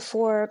 the one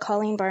before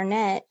Colleen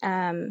Barnett,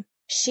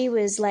 she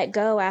was let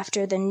go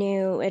after the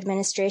new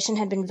administration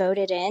had been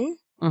voted in.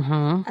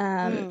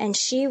 And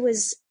she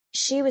was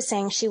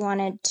saying she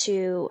wanted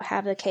to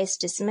have the case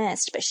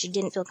dismissed, but she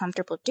didn't feel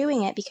comfortable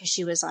doing it because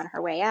she was on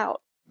her way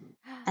out.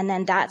 And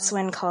then that's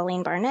when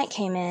Colleen Barnett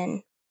came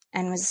in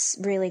and was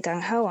really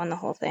gung-ho on the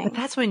whole thing. But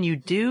that's when you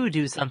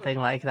do something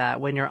like that.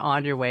 When you're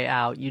on your way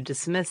out, you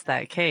dismiss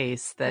that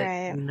case that,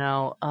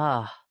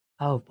 Right.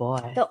 oh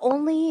boy. The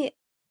only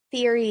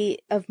theory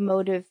of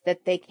motive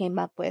that they came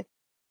up with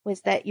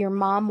was that your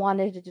mom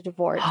wanted a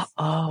divorce.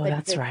 Oh, but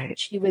that's right.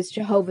 She was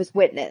Jehovah's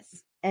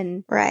Witness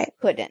and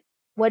couldn't.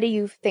 What do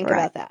you think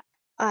about that?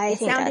 I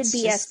think sounded that's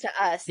BS to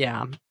us.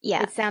 Yeah.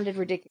 It sounded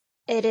ridiculous.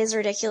 It is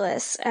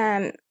ridiculous.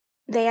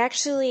 They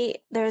actually,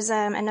 there's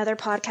another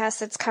podcast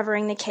that's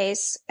covering the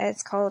case.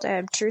 It's called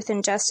Truth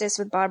and Justice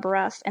with Bob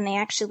Ruff, and they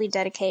actually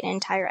dedicate an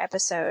entire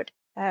episode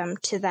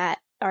to that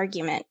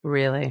argument.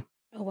 Really?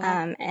 Oh,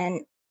 wow.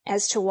 And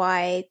as to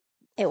why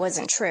it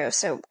wasn't true.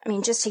 So, I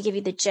mean, just to give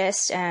you the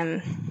gist,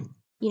 Jehovah's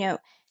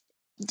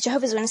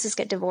Witnesses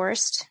get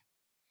divorced.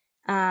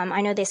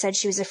 I know they said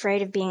she was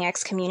afraid of being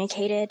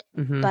excommunicated,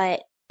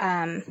 but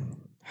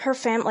her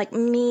family, like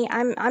me,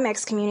 I'm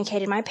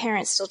excommunicated. My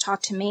parents still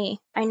talk to me.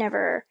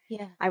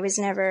 I was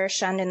never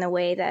shunned in the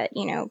way that,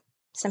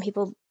 some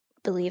people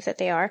believe that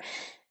they are.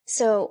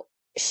 So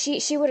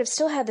she would have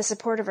still had the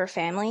support of her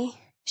family.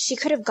 She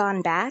could have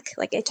gone back.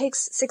 Like, it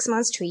takes 6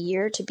 months to a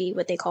year to be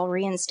what they call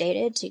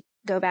reinstated, to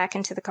go back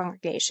into the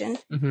congregation.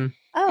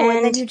 Oh,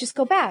 and then you just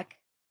go back.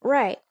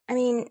 Right. I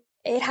mean,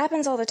 it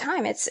happens all the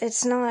time.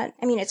 It's not,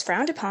 I mean, it's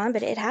frowned upon,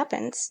 but it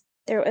happens.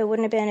 It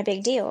wouldn't have been a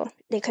big deal.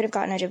 They could have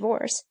gotten a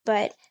divorce.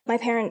 But my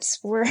parents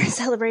were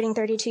celebrating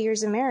 32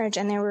 years of marriage,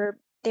 and they were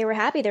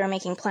happy. They were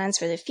making plans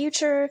for the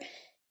future.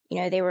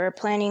 They were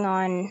planning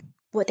on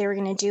what they were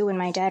going to do when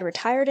my dad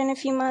retired in a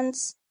few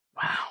months.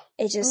 Wow.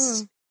 It's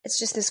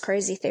just this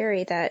crazy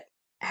theory that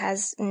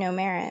has no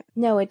merit.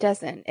 No, it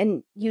doesn't.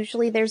 And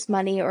usually there's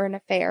money or an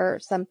affair or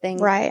something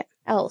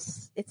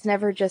else. It's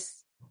never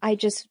just, I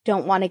just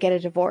don't want to get a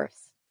divorce.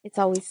 It's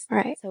always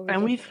right. So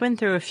and we've been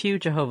through a few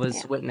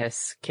Jehovah's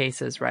Witness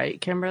cases, right,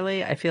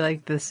 Kimberly? I feel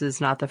like this is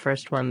not the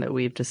first one that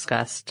we've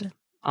discussed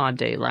on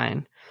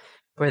Dateline,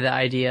 where the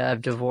idea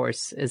of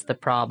divorce is the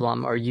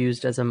problem or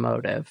used as a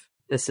motive.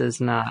 This is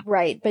not.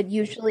 Right, but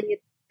usually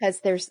it's because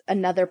there's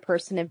another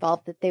person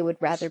involved that they would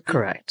rather be.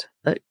 Correct.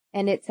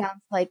 And it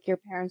sounds like your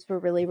parents were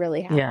really,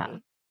 really happy. Yeah.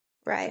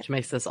 Right. Which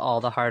makes this all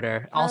the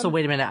harder. Also,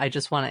 wait a minute. I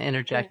just want to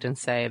interject and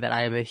say that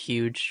I am a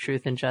huge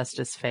Truth and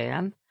Justice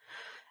fan.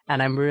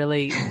 And I'm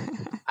really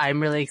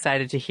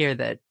excited to hear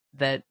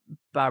that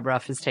Bob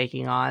Ruff is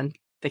taking on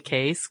the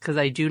case, because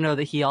I do know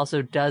that he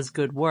also does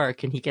good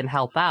work and he can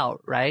help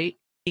out, right?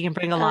 He can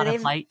bring a lot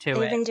of light to it.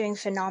 They've been doing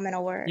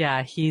phenomenal work.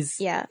 Yeah,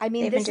 I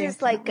mean, this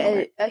is like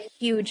a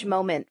huge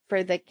moment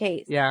for the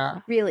case.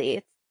 Yeah.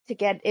 Really, to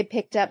get it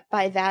picked up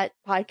by that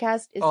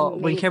podcast is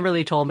amazing. When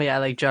Kimberly told me,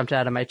 I jumped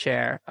out of my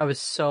chair. I was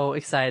so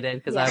excited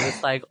because I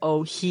was like,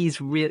 oh, he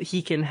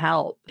can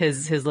help.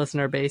 His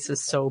listener base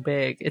is so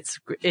big.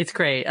 It's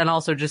great. And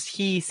also just,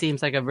 he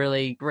seems like a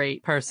really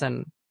great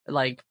person.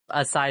 Like,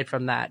 aside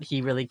from that,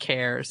 he really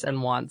cares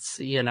and wants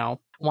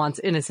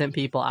innocent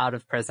people out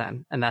of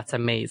prison. And that's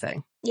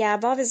amazing. Yeah,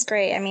 Bob is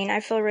great. I mean, I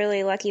feel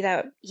really lucky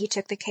that he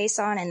took the case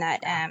on and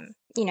that,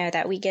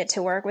 that we get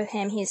to work with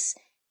him. He's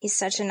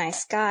such a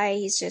nice guy.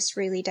 He's just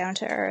really down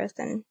to earth.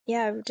 And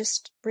we're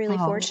just really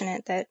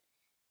fortunate that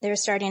they're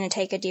starting to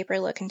take a deeper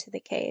look into the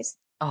case.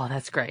 Oh,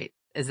 that's great.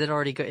 Is it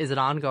already is it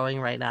ongoing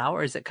right now,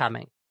 or is it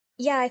coming?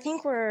 Yeah, I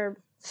think we're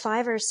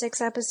 5 or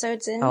 6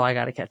 episodes in. Oh, I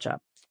got to catch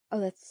up. Oh,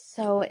 that's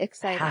so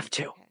exciting. I have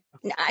to.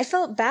 I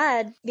felt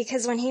bad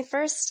because when he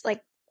first,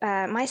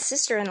 my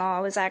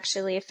sister-in-law was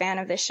actually a fan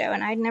of the show,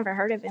 and I'd never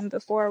heard of him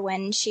before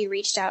when she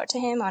reached out to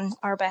him on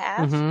our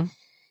behalf.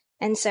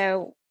 And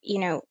so,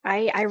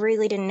 I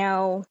really didn't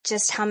know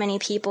just how many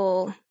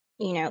people,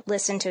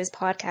 listened to his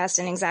podcast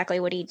and exactly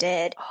what he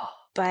did.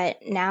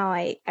 But now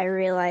I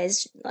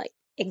realized,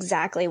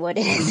 exactly what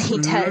it is he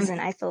does, and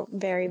I feel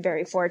very,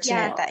 very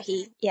fortunate that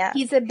he's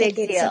a big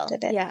deal.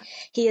 Yeah,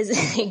 he is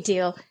a big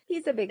deal.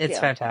 He's a big deal. It's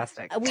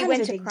fantastic. We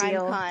went to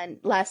CrimeCon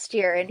last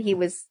year, and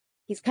he's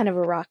kind of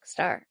a rock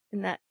star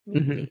in that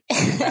community.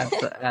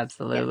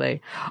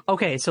 Absolutely.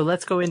 Okay, so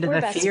let's go into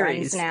the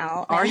theories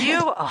now. Are you?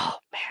 Oh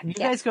man, you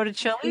guys go to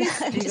Chili's?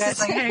 Do you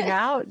guys hang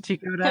out? Do you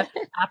go to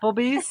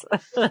Applebee's?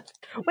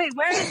 Wait,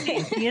 where is he?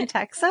 Is he in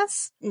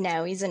Texas?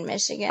 No, he's in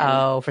Michigan.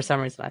 Oh, for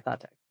some reason I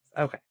thought Texas.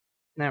 Okay.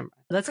 Never mind.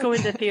 Let's go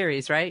into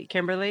theories, right,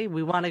 Kimberly?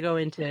 We want to go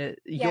into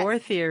your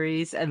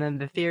theories and then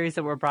the theories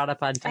that were brought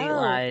up on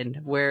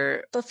Dateline.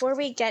 Where before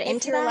we get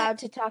into that, allowed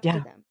to talk to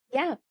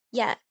them.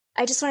 Yeah.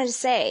 I just wanted to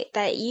say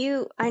that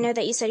I know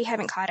that you said you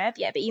haven't caught up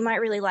yet, but you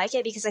might really like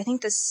it because I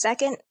think the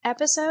second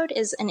episode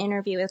is an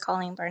interview with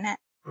Colleen Barnett.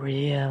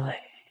 Really?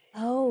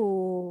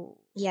 Oh.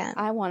 Yeah.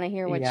 I want to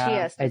hear what she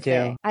has to say.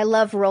 I do. I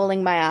love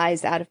rolling my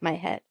eyes out of my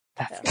head.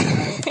 That's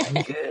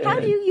good. How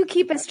do you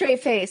keep a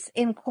straight face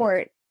in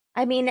court?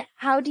 I mean,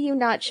 how do you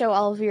not show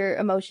all of your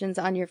emotions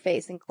on your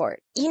face in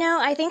court?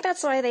 I think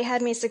that's why they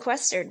had me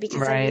sequestered,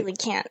 because I really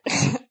can't.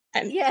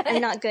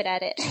 I'm not good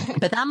at it.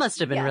 But that must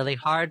have been really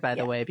hard, by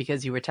the way,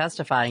 because you were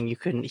testifying. You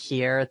couldn't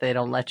hear. They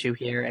don't let you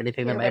hear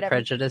anything that might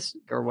prejudice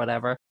or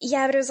whatever.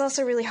 Yeah, but it was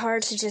also really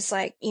hard to just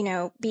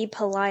be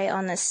polite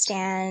on the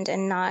stand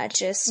and not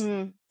just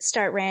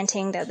start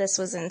ranting that this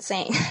was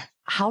insane.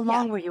 How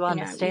long were you on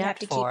the stand for? You have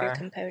to keep your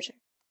composure.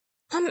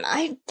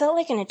 I felt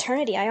like an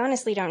eternity. I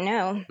honestly don't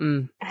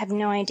know. I have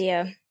no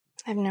idea.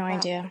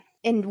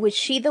 And was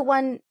she the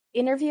one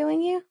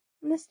interviewing you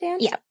on the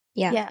stand?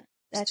 Yeah.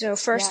 So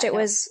first it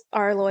was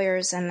our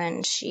lawyers, and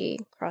then she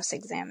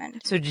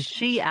cross-examined. So did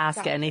she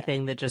ask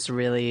anything that just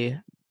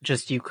really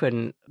you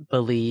couldn't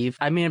believe?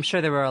 I mean, I'm sure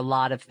there were a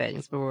lot of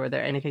things, but were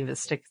there anything that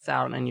sticks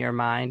out in your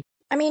mind?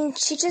 I mean,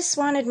 she just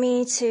wanted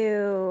me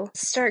to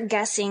start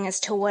guessing as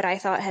to what I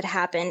thought had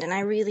happened, and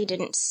I really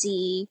didn't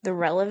see the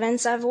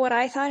relevance of what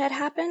I thought had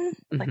happened.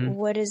 Like,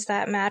 what does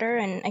that matter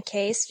in a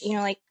case?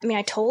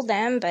 I told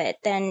them, but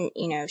then,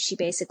 she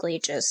basically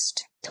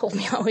just told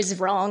me I was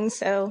wrong,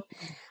 so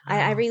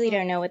I really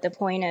don't know what the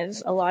point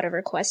of a lot of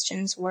her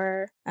questions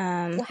were.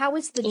 Well, how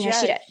was the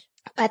judge?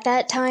 At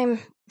that time,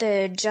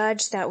 the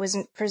judge that was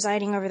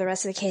presiding over the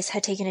rest of the case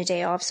had taken a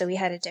day off, so we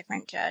had a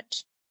different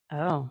judge.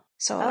 Oh.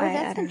 So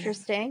that's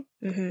interesting.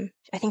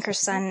 I think her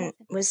son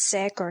was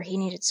sick or he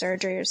needed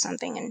surgery or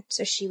something, and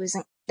so she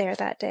wasn't there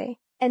that day.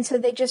 And so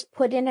they just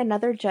put in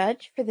another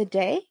judge for the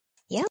day?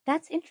 Yeah.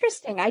 That's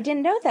interesting. I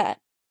didn't know that.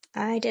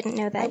 I didn't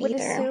know that either. I would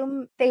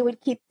assume they would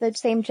keep the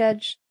same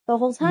judge the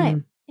whole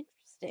time.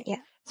 Interesting.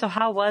 Yeah. So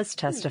how was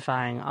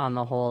testifying on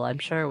the whole? I'm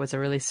sure it was a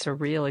really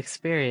surreal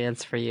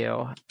experience for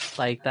you.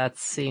 Like, that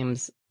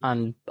seems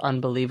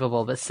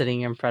unbelievable, but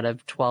sitting in front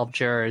of 12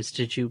 jurors,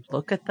 did you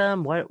look at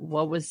them? What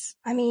was...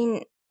 I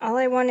mean, all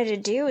I wanted to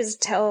do was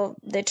tell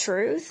the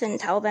truth and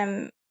tell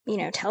them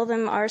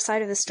our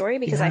side of the story,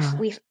 because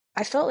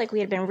I felt like we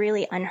had been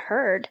really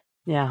unheard.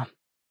 Yeah.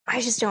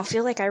 I just don't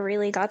feel like I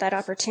really got that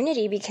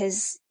opportunity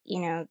because,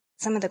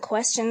 some of the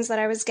questions that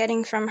I was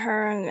getting from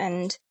her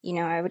and,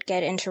 I would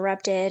get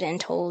interrupted and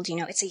told,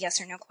 it's a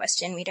yes or no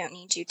question. We don't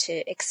need you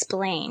to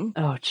explain.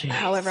 Oh, geez.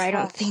 However, I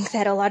don't think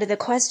that a lot of the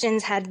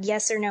questions had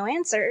yes or no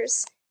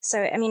answers.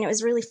 So, I mean, it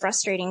was really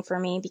frustrating for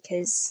me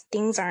because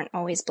things aren't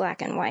always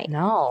black and white.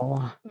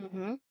 No.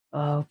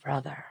 Oh,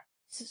 brother.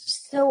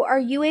 So are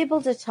you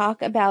able to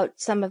talk about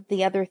some of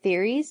the other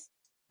theories?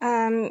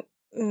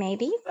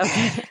 Maybe.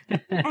 Okay.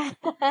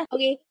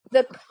 Okay.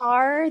 The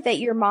car that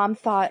your mom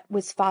thought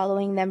was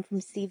following them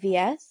from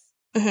CVS,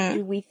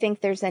 do we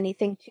think there's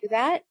anything to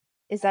that?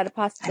 Is that a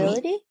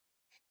possibility? I mean,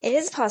 it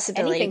is a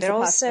possibility, but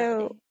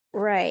also,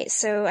 right.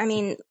 So, I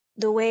mean,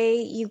 the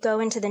way you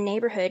go into the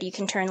neighborhood, you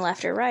can turn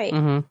left or right.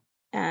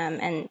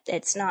 And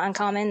it's not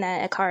uncommon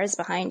that a car is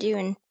behind you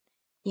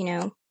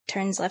and,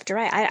 turns left or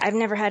right. I've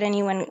never had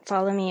anyone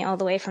follow me all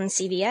the way from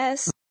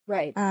CVS.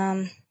 Right.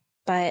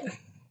 But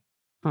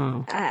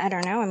I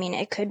don't know. I mean,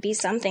 it could be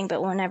something,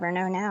 but we'll never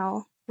know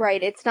now.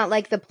 Right. It's not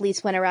like the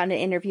police went around and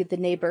interviewed the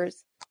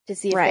neighbors to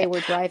see if they were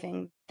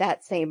driving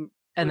that same.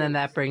 And then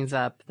that brings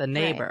up the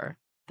neighbor,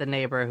 the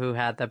neighbor who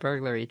had the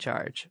burglary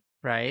charge,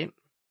 right?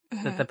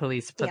 That the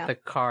police put the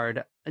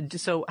card.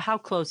 So how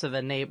close of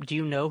a neighbor, do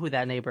you know who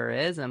that neighbor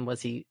is? And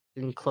was he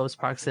in close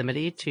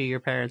proximity to your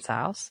parents'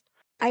 house?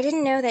 I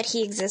didn't know that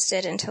he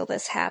existed until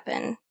this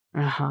happened.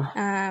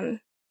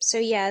 So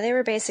yeah, they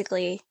were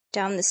basically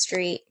down the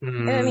street.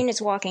 I mean,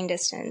 it's walking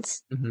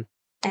distance.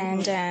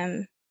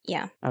 And,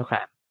 yeah. Okay.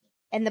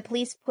 And the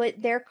police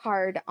put their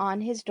card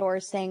on his door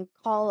saying,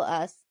 call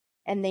us,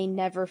 and they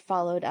never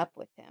followed up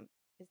with him.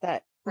 Is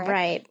that correct?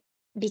 Right.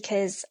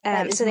 Because,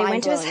 so they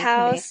went to his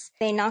house,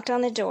 they knocked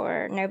on the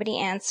door, nobody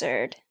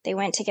answered. They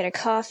went to get a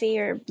coffee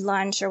or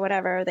lunch or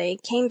whatever. They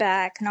came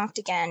back, knocked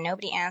again,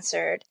 nobody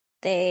answered.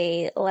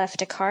 They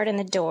left a card in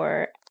the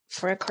door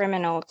for a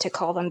criminal to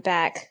call them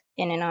back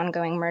in an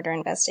ongoing murder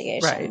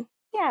investigation. Right.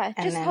 Yeah,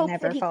 and just then hope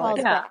never that he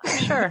followed calls up.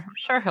 back. I'm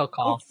sure he'll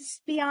call.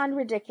 It's beyond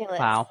ridiculous.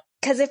 Wow.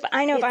 Because if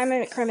I'm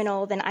a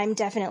criminal, then I'm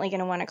definitely going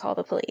to want to call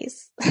the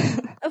police.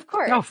 Of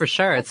course. Oh, for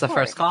sure. It's the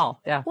first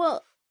call. Yeah.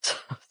 Well,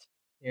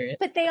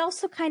 but they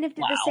also kind of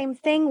did the same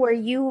thing where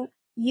you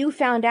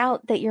found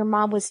out that your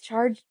mom was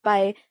charged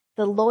by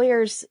the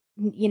lawyer's,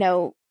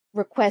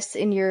 requests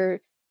in your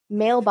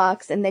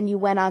mailbox, and then you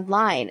went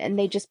online and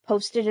they just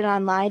posted it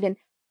online and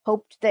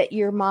hoped that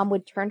your mom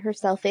would turn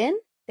herself in.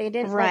 They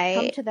didn't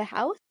come to the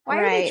house. Why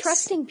are they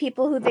trusting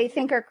people who they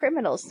think are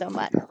criminals so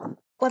much?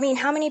 Well, I mean,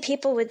 how many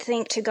people would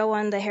think to go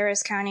on the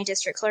Harris County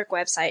District Clerk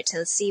website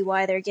to see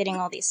why they're getting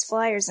all these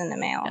flyers in the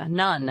mail?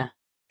 None.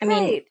 I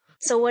mean,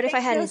 so what if I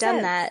hadn't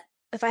done that?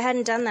 If I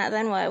hadn't done that,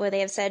 then what? Would they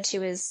have said she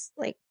was,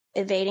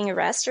 evading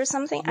arrest or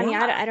something? Yeah. I mean,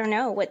 I don't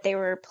know what they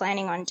were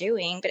planning on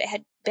doing, but it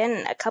had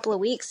been a couple of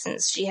weeks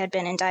since she had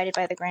been indicted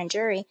by the grand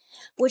jury,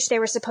 which they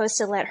were supposed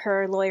to let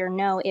her lawyer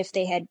know if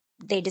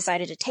they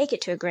decided to take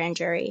it to a grand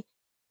jury.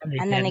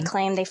 And then they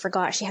claimed they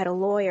forgot she had a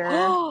lawyer.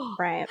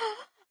 Right.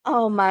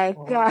 Oh my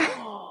God.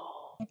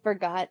 I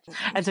forgot.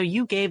 And so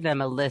you gave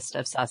them a list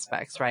of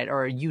suspects, right?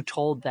 Or you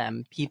told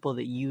them people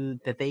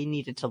that they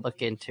needed to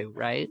look into,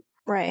 right?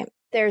 Right.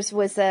 Theirs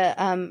was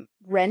a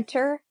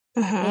renter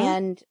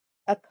and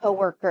a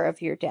coworker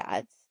of your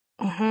dad's.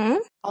 Mm-hmm.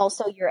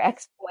 Also your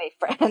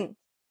ex-boyfriend.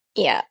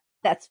 Yeah.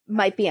 That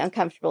might be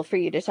uncomfortable for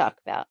you to talk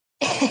about.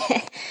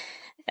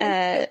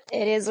 It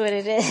is what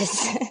it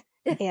is.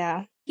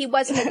 Yeah. He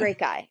wasn't a great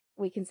guy.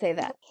 We can say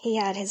that. He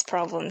had his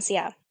problems,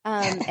 yeah.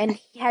 And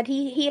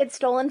he had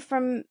stolen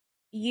from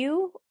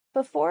you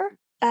before?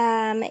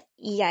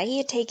 Yeah, he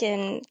had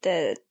taken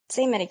the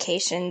same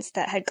medications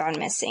that had gone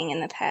missing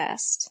in the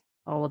past.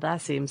 Oh, well,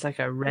 that seems like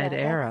a red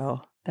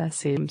arrow. That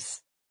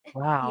seems...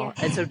 Wow.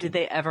 Yeah. And so did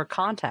they ever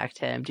contact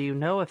him? Do you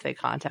know if they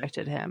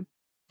contacted him?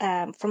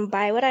 From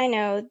by what I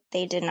know,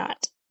 they did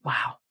not.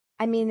 Wow.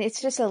 I mean,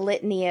 it's just a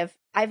litany of...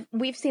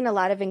 We've seen a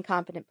lot of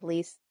incompetent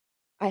police.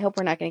 I hope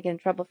we're not going to get in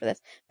trouble for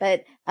this.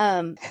 But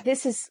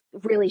this is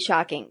really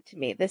shocking to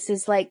me. This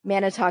is like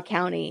Manitowoc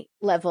County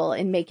level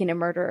in Making a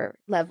Murderer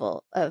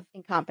level of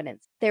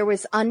incompetence. There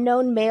was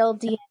unknown male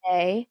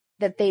DNA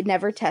that they'd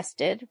never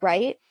tested,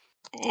 right?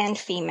 And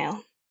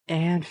female.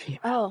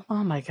 Oh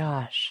my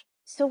gosh.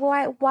 So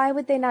why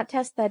would they not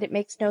test that? It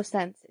makes no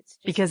sense. It's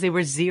just... Because they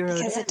were zeroed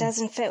Because it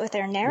doesn't fit with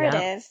their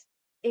narrative.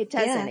 Yeah. It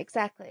doesn't,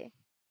 exactly.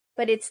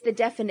 But it's the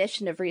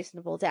definition of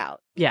reasonable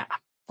doubt. Yeah.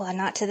 Well,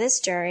 not to this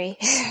jury.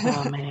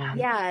 Oh, man.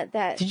 Yeah,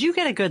 that... Did you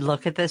get a good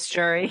look at this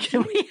jury?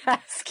 Can we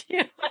ask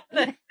you?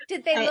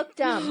 Did they look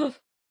dumb?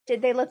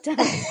 Did they look dumb?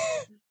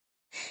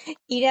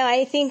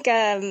 I think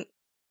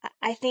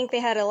they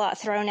had a lot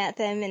thrown at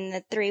them in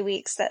the 3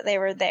 weeks that they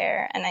were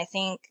there. And I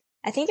think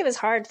it was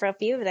hard for a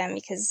few of them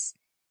because...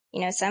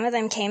 some of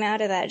them came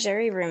out of that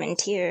jury room in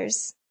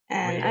tears.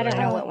 And really? I don't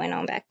know what went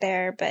on back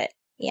there, but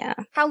yeah.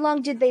 How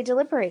long did they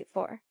deliberate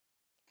for?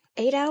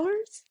 8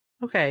 hours?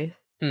 Okay.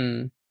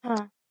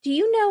 Huh. Do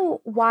you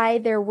know why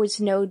there was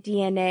no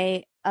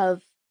DNA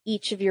of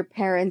each of your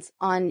parents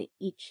on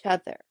each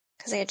other?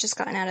 Because they had just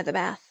gotten out of the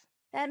bath.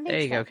 That makes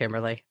There you sense. go,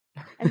 Kimberly.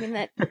 I mean,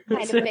 that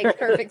kind of makes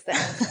perfect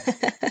sense.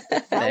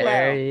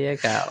 There you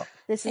go.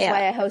 This is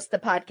why I host the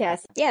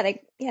podcast. Yeah,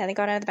 they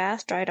got out of the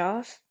bath, dried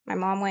off. My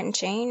mom went and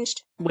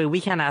changed. Wait, we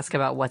can't ask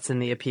about what's in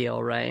the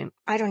appeal, right?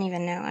 I don't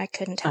even know. I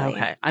couldn't tell you.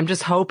 Okay. I'm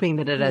just hoping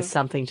that it has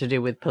something to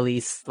do with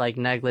police,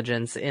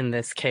 negligence in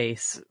this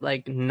case,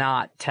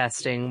 not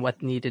testing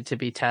what needed to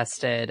be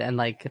tested and,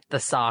 the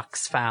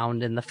socks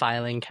found in the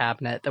filing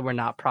cabinet that were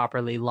not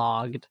properly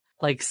logged.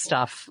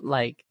 Stuff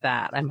like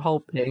that. I'm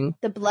hoping.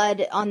 The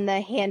blood on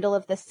the handle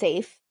of the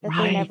safe that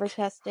they never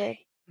tested.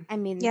 I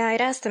mean... Yeah,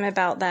 I'd asked them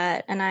about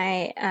that, and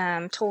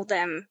I told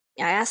them...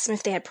 I asked them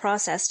if they had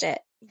processed it,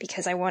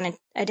 because I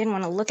didn't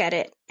want to look at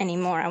it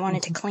anymore. I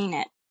wanted to clean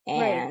it.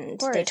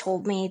 And they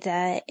told me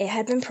that it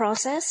had been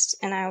processed,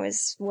 and I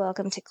was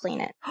welcome to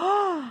clean it.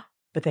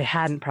 But they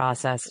hadn't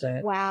processed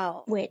it.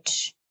 Wow.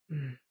 Which...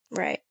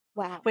 Right.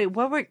 Wow. Wait,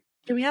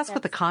 can we ask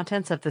what the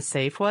contents of the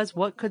safe was?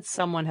 What could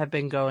someone have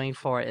been going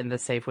for in the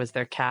safe? Was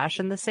there cash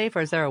in the safe,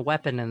 or is there a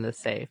weapon in the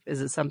safe?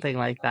 Is it something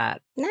like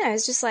that? No, it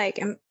was just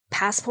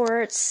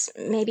passports,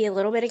 maybe a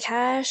little bit of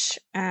cash,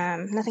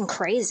 nothing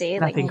crazy.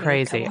 Nothing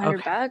crazy. A couple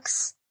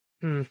 $100.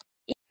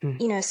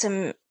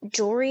 Some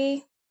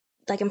jewelry,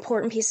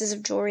 important pieces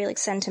of jewelry,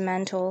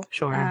 sentimental.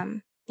 Sure.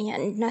 Yeah,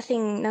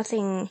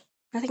 nothing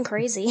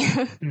crazy.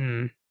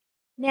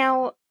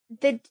 Now,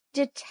 the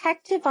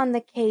detective on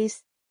the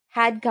case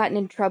had gotten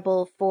in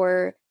trouble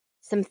for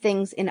some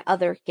things in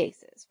other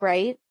cases,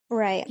 right?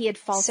 Right. He had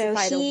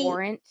falsified a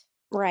warrant.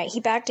 Right.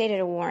 He backdated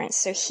a warrant.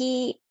 So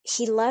he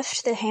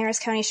left the Harris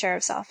County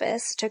Sheriff's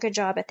Office, took a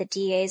job at the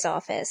DA's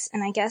office,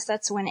 and I guess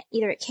that's when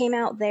either it came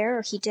out there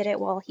or he did it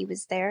while he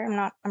was there.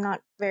 I'm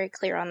not very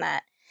clear on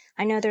that.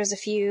 I know there's a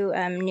few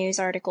news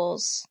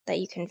articles that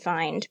you can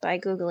find by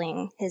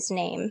Googling his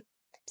name.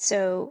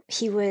 So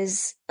he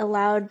was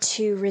allowed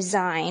to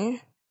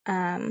resign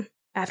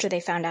after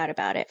they found out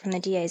about it from the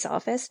DA's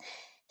office.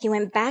 He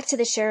went back to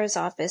the sheriff's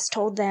office,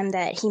 told them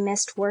that he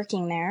missed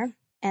working there,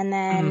 and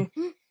then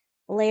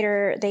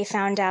later they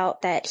found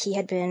out that he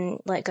had been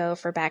let go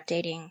for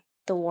backdating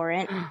the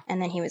warrant,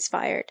 and then he was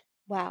fired.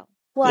 Wow.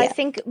 Well, yeah. I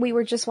think we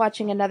were just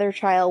watching another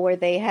trial where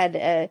they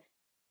had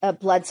a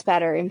blood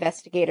spatter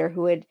investigator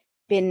who had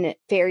been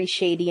very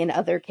shady in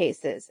other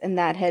cases, and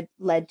that had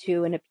led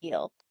to an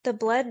appeal. The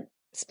blood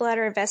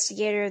splatter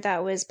investigator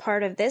that was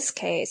part of this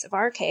case, of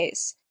our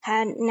case,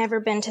 had never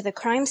been to the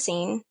crime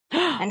scene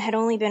and had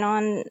only been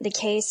on the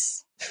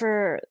case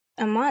for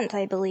a month,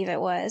 I believe it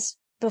was,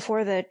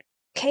 before the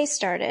case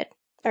started,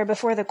 or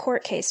before the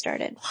court case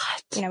started.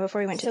 What?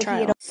 Before we went to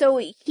trial.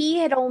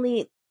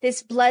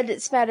 This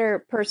blood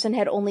spatter person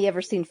had only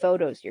ever seen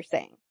photos, you're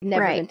saying?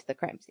 Never been to the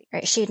crime scene.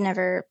 Right. She'd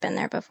never been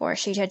there before.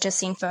 She had just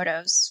seen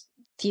photos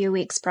a few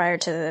weeks prior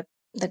to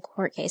the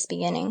court case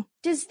beginning.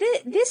 This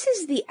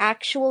is the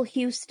actual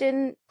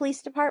Houston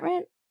Police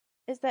Department?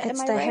 It's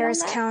the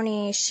Harris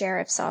County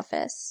Sheriff's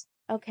Office.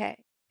 Okay.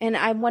 And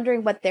I'm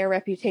wondering what their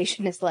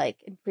reputation is like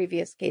in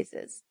previous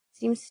cases.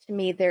 Seems to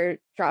me they're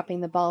dropping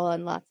the ball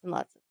on lots and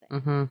lots of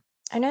things. Mm-hmm.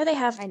 I know they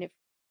have,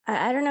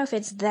 I don't know if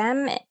it's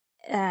them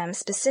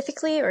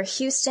specifically or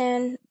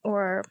Houston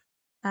or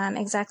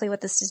exactly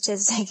what the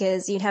statistic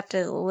is. You'd have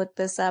to look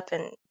this up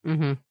and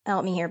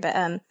help me here. But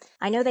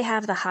I know they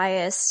have the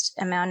highest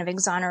amount of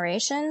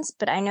exonerations,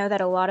 but I know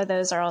that a lot of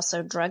those are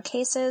also drug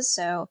cases.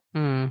 So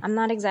I'm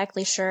not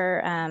exactly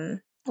sure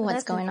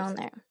what's going on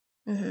there.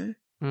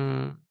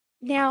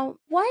 Now,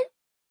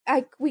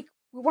 we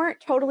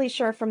weren't totally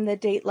sure from the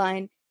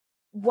Dateline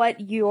what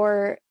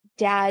your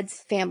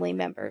dad's family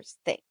members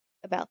think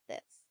about this.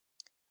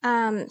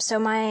 So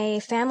my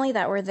family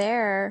that were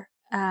there,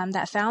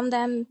 that found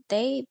them,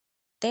 they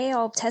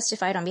all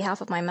testified on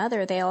behalf of my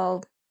mother. They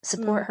all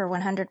support her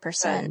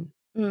 100%.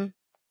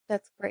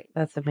 That's great.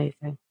 That's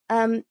amazing.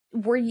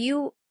 Were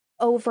you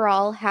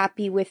overall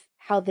happy with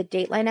how the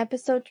Dateline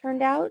episode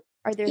turned out?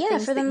 Are there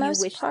things for the that most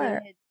you wish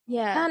part. There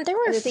were Are a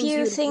there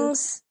few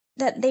things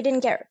that they didn't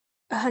get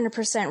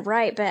 100%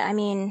 right, but I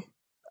mean,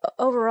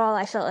 overall,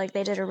 I felt like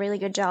they did a really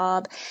good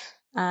job.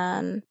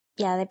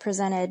 They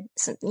presented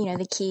some,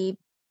 the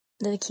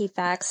key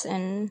facts,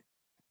 and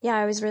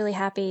I was really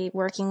happy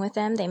working with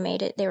them. They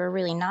were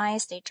really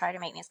nice. They tried to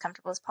make me as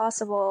comfortable as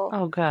possible.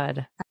 Oh,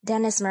 good.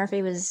 Dennis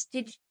Murphy was...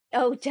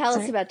 tell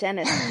us about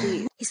Dennis,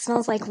 please. He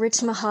smells like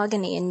rich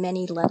mahogany in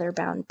many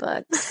leather-bound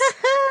books.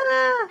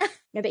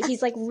 No, but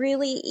he's like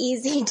really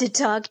easy to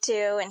talk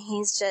to, and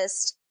he's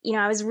just...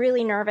 I was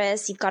really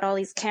nervous. You've got all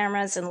these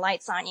cameras and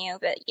lights on you,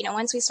 but,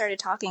 once we started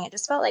talking, it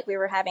just felt like we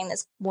were having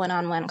this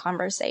one-on-one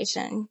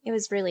conversation. It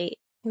was really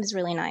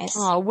nice.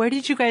 Oh, where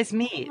did you guys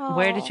meet? Aww.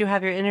 Where did you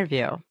have your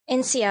interview?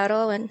 In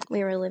Seattle, and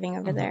we were living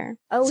over there.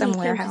 Some he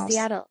warehouse. came to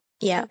Seattle.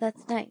 Yeah. Oh,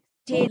 that's nice.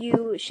 Did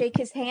you shake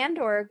his hand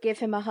or give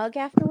him a hug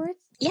afterwards?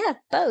 Yeah,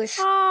 both.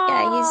 Aww.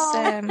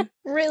 Yeah, he's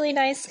really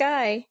nice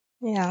guy.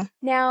 Yeah.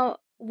 Now,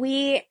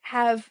 we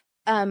have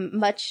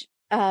much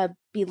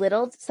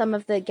belittled some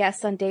of the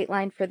guests on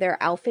Dateline for their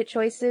outfit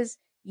choices.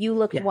 You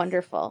looked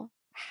wonderful.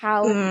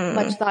 How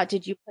much thought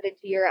did you put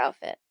into your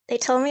outfit? They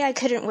told me I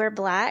couldn't wear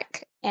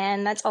black,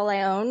 and that's all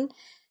I own.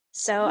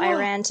 So I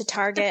ran to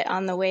Target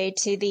on the way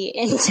to the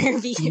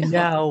interview.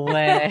 No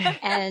way.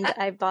 And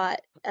I bought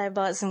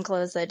some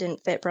clothes that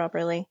didn't fit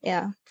properly.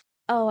 Yeah.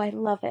 Oh, I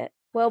love it.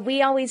 Well,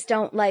 we always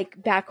don't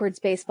like backwards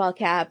baseball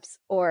caps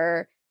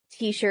or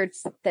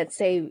T-shirts that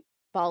say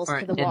balls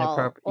to the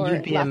wall.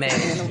 You'd be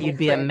amazed. You'd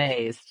be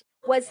amazed.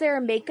 Was there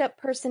a makeup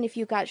person if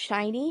you got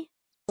shiny?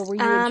 Or were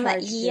you in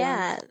charge?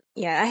 Yeah,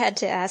 I had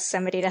to ask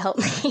somebody to help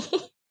me.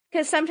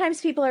 Because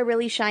sometimes people are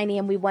really shiny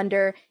and we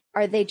wonder,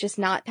 are they just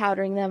not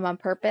powdering them on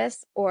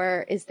purpose,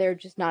 or is there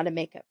just not a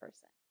makeup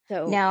person?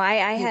 So no,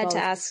 I had to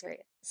ask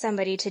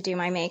somebody to do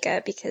my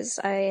makeup because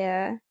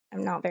I'm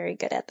not very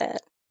good at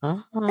that.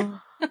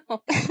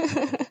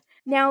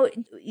 Now,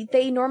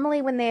 they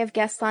normally, when they have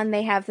guests on,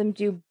 they have them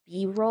do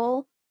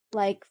B-roll,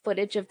 like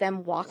footage of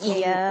them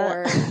walking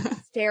or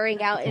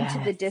staring out into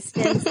the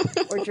distance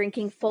or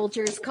drinking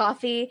Folgers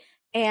coffee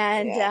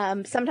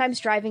and sometimes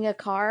driving a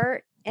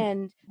car.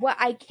 And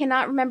I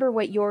cannot remember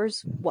what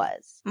yours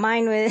was.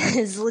 Mine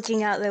was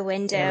looking out the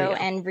window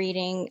and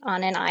reading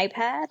on an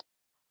iPad.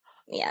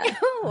 Yeah.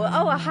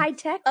 A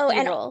high-tech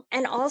B-roll.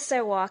 And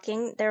also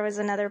walking. There was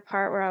another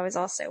part where I was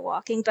also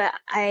walking, but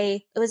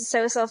I was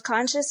so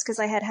self-conscious because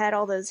I had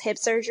all those hip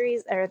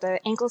surgeries or the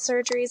ankle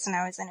surgeries, and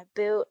I was in a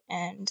boot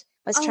and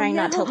was trying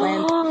not to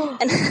limp.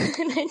 And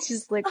I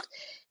just looked,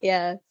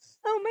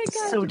 Oh my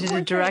God. So did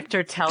the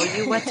director tell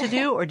you what to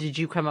do, or did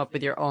you come up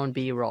with your own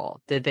B-roll?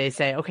 Did they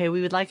say, okay,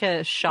 we would like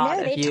a shot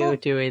of you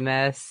doing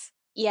this?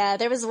 Yeah,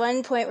 there was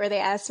one point where they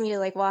asked me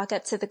to walk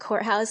up to the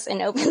courthouse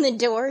and open the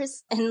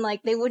doors, and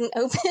they wouldn't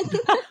open.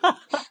 And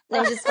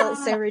I just felt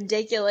so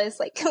ridiculous.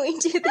 Can we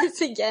do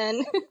this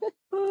again?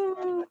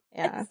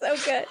 Yeah. So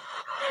good.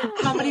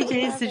 How many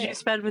days did you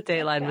spend with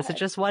Dateline? Was it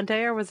just one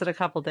day or was it a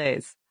couple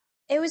days?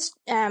 It was,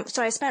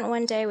 so I spent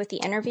one day with the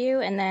interview,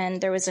 and then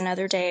there was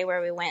another day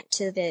where we went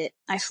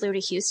I flew to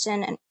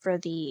Houston for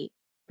the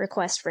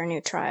request for a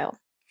new trial.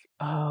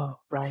 Oh,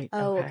 right.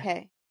 Oh,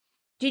 okay.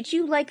 Did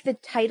you like the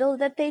title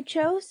that they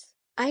chose?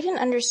 I didn't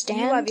understand.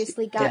 You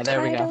obviously got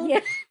there we go.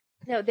 Yeah.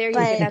 No, there you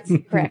go. That's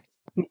correct.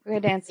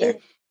 Good answer.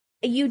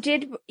 You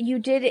did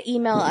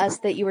email us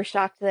that you were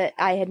shocked that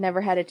I had never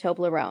had a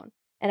Toblerone.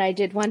 And I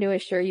did want to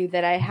assure you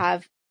that I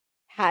have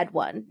had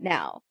one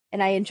now.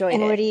 And I enjoyed it.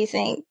 And what do you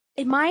think?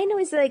 Mine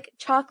was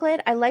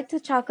chocolate. I liked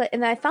the chocolate.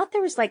 And I thought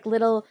there was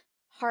little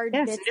hard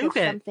bits of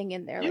something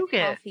in there,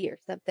 coffee or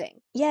something.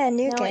 Yeah,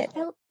 nougat. No, it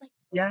felt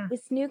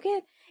with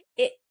nougat.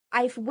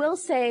 I will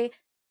say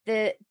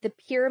the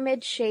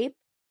pyramid shape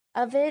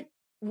of it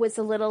was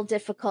a little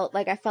difficult.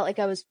 I felt like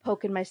I was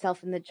poking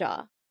myself in the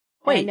jaw.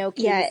 Wait, I know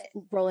Katie's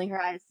rolling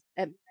her eyes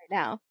at me right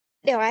now.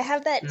 No, I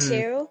have that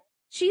too.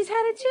 She's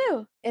had it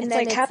too. And it's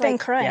then like Cap'n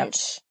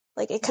Crunch.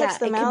 It cuts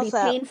the mouth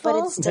up, but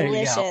it's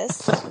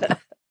delicious.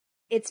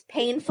 It's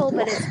painful,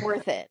 but it's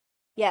worth it.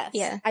 Yes.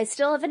 Yeah. I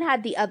still haven't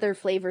had the other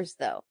flavors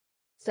though.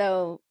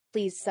 So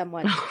please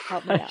someone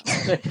help me out.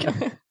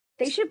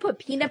 They should put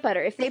peanut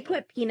butter. If they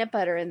put peanut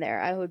butter in there,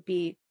 I would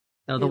be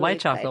No, the white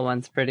chocolate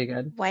one's pretty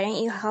good. Why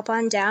don't you hop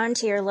on down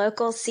to your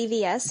local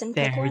CVS and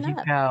pick one up? There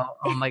you go.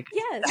 Oh my God.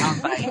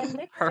 Yes.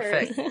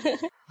 Perfect.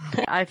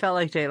 I felt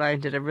like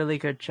Dateline did a really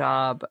good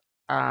job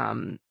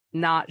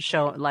not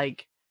show,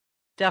 like,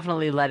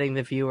 definitely letting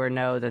the viewer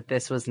know that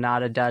this was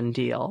not a done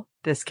deal.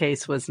 This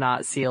case was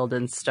not sealed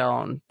in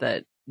stone,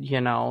 that,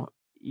 you know,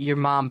 your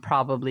mom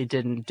probably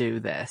didn't do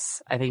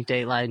this. I think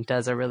Dateline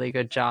does a really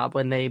good job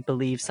when they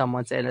believe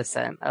someone's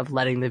innocent of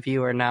letting the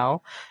viewer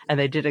know. And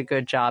they did a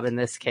good job in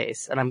this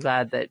case. And I'm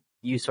glad that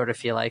you sort of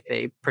feel like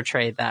they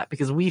portrayed that,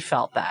 because we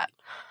felt that.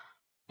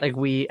 Like,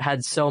 we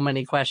had so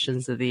many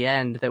questions at the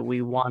end that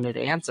we wanted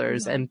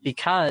answers. And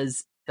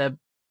because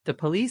the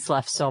police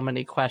left so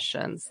many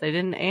questions, they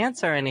didn't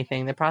answer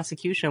anything. The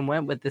prosecution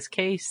went with this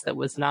case that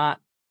was not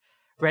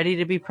ready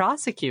to be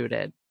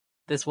prosecuted.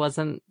 This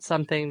wasn't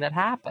something that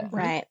happened.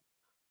 Right.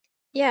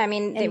 Yeah, I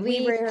mean, And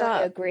we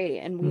thought, agree,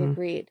 and we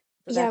agreed.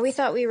 So yeah, we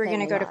thought we were going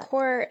to go to lot.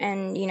 court,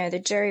 and, you know, the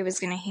jury was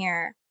going to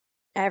hear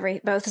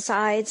both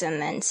sides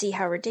and then see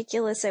how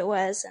ridiculous it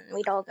was, and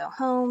we'd all go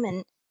home,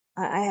 and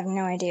I have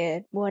no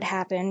idea what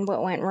happened,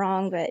 what went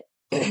wrong, but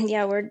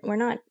yeah, we're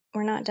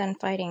not done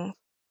fighting.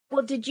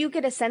 Well, did you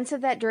get a sense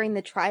of that during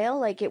the trial?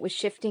 Like, it was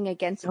shifting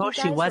against you guys?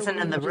 No, she wasn't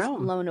in the just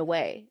room. Blown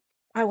away.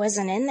 I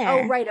wasn't in there.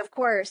 Oh, right. Of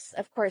course.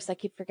 I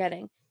keep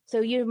forgetting.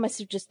 So you must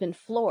have just been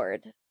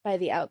floored by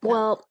the outcome.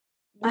 Well,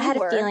 I had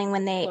a feeling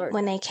when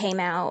they came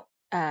out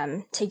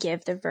to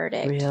give the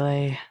verdict.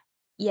 Really?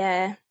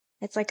 Yeah,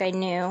 it's like I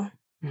knew.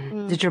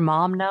 Did your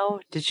mom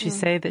know? Did she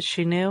say that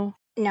she knew?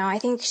 No, I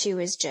think she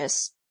was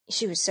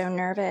so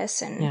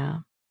nervous,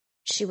 and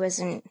she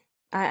wasn't.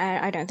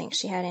 I don't think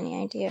she had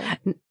any idea.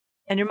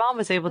 And your mom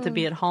was able to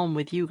be at home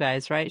with you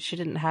guys, right? She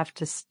didn't have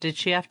to. Did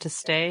she have to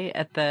stay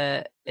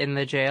in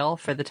the jail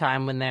for the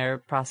time when they're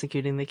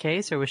prosecuting the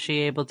case, or was she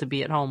able to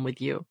be at home with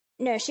you?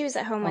 No, she was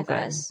at home with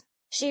us.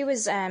 She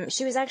was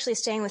actually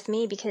staying with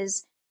me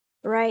because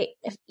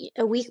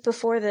a week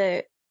before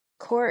the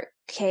court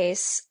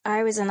case,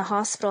 I was in the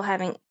hospital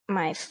having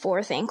my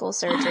 4th ankle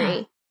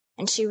surgery,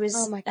 and she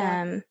was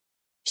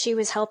she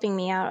was helping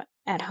me out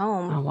at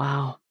home. Oh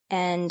wow.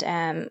 And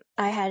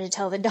I had to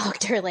tell the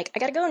doctor, like, I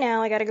gotta go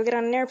now. I gotta go get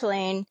on an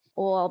airplane.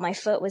 Well, my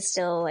foot was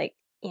still, like,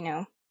 you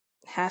know,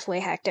 halfway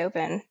hacked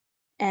open.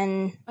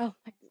 And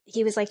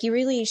he was like, you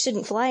really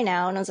shouldn't fly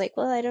now. And I was like,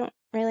 well, I don't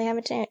really have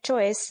a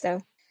choice.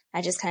 So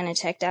I just kind of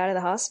checked out of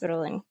the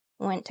hospital and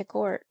went to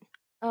court.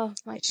 Oh,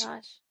 my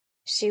gosh.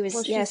 She was,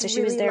 so she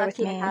really was there with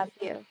me. To have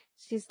you.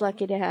 She's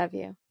lucky to have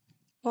you.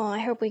 Well, I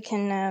hope we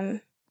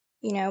can,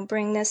 you know,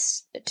 bring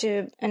this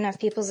to enough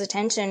people's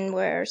attention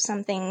where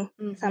something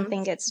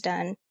gets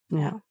done.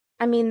 Yeah.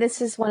 I mean,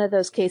 this is one of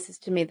those cases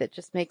to me that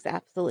just makes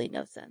absolutely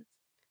no sense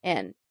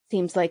and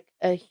seems like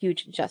a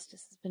huge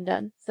injustice has been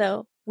done.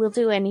 So we'll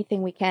do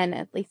anything we can,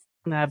 at least.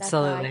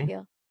 Absolutely. That's how I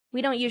feel.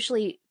 We don't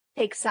usually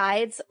take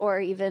sides or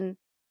even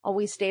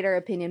always state our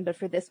opinion, but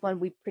for this one,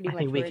 we pretty much. I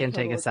think we can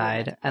take a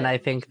side, and I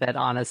think that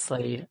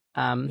honestly,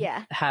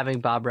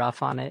 having Bob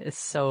Ruff on it is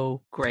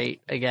so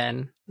great.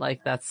 Again,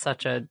 like, that's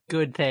such a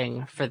good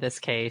thing for this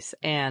case,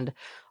 and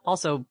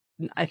also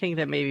I think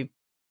that maybe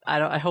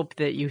I hope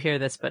that you hear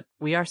this, but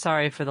we are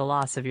sorry for the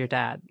loss of your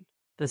dad.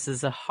 This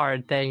is a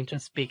hard thing,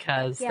 just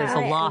because there's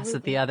a loss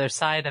at the other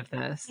side of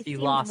this. You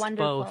lost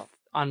both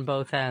on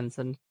both ends,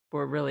 and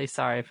we're really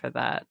sorry for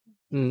that.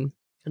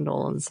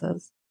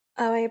 Condolences.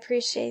 Oh, I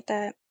appreciate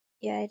that.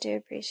 Yeah, I do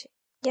appreciate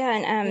it. Yeah,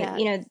 and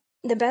you know,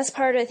 the best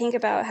part I think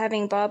about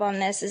having Bob on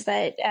this is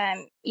that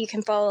you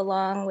can follow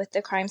along with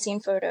the crime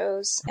scene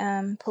photos,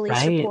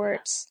 police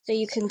reports, so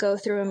you can go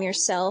through them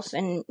yourself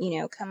and, you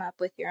know, come up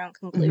with your own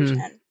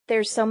conclusion.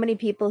 There's so many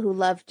people who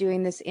love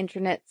doing this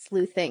internet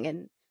sleuthing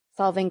and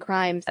solving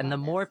crimes. And the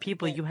more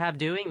people you have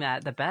doing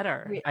that, the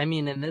better. I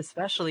mean, and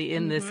especially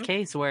in this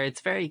case where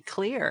it's very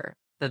clear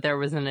that there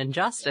was an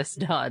injustice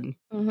done.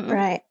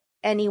 Right.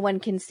 Anyone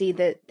can see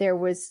that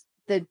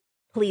the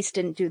police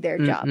didn't do their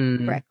job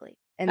correctly.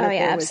 And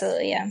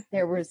absolutely.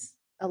 There was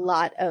a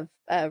lot of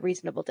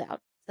reasonable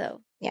doubt. So,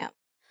 yeah.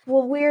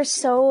 Well, we're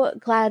so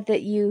glad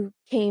that you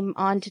came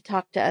on to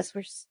talk to us.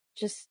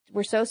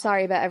 We're so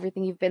sorry about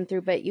everything you've been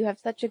through, but you have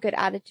such a good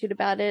attitude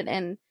about it.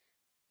 And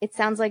it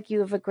sounds like you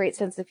have a great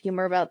sense of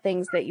humor about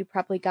things that you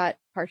probably got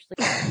partially.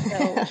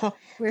 So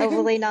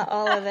hopefully not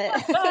all of it.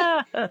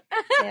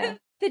 Yeah.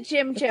 The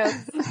gym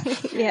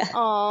jokes. Yeah.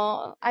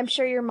 Oh, I'm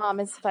sure your mom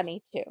is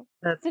funny too.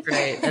 That's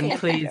great. And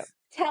please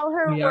tell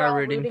her we we're are all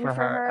rooting for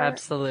her.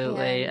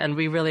 Absolutely. Yeah. And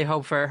we really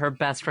hope for her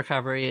best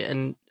recovery.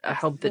 And I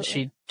hope that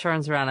she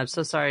turns around. I'm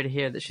so sorry to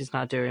hear that she's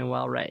not doing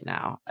well right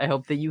now. I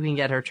hope that you can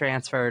get her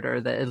transferred,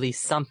 or that at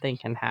least something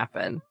can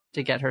happen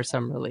to get her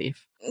some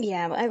relief.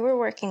 Yeah, we're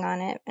working on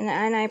it. And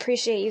I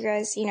appreciate you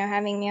guys, you know,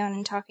 having me on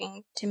and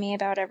talking to me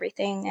about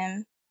everything.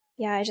 And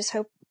yeah, I just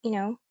hope, you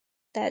know,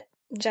 that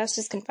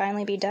justice can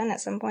finally be done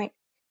at some point.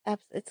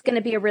 It's going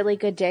to be a really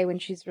good day when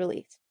she's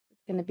released.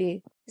 It's going to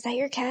be. Is that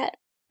your cat?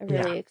 A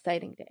really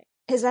exciting day.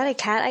 Is that a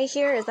cat I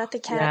hear? Is that the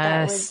cat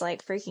that was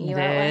like freaking you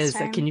out last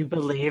time? Can you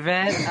believe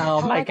it?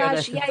 Oh my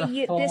gosh. Yeah,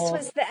 this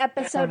was the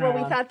episode where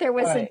we thought there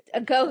was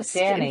a ghost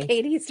in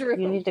Katie's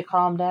room. You need to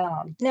calm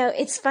down. No,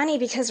 it's funny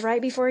because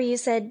right before you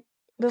said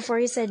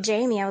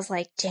Jamie, I was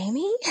like,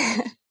 Jamie?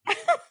 Yes,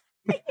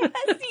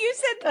 you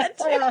said that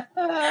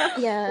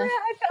too. Yeah.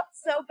 I felt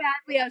so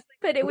badly. I was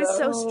like, but it was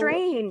so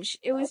strange.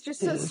 It was just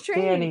so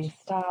strange. Danny,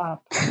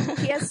 stop.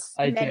 He has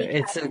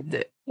many.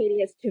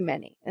 Katie has too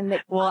many. And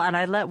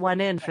I let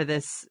one in for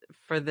this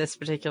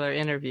particular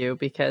interview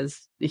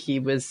because he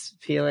was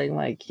feeling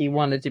like he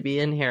wanted to be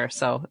in here.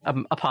 So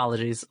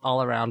apologies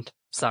all around.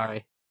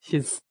 Sorry.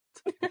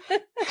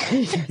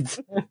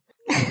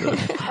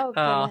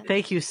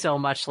 Thank you so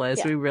much, Liz.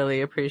 Yeah. We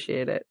really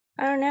appreciate it.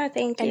 Oh no,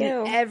 thank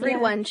you. And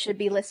everyone should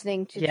be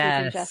listening to Truth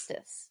and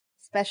Justice,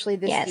 especially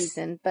this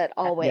season, but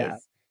always.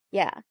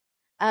 Yeah.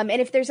 And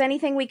if there's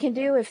anything we can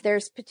do, if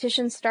there's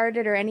petitions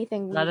started or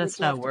anything, let us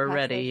know. We're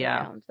ready.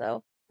 Around,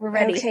 so we're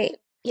ready. Okay.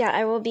 Yeah,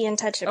 I will be in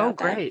touch about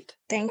that. Oh, great.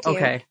 Thank you.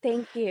 Okay.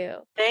 Thank you.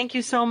 Thank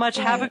you so much.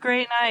 Right. Have a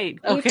great night.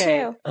 You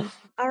too.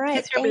 All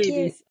right. Kiss your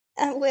babies.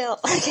 You. I will.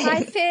 Okay.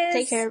 Bye, Fizz.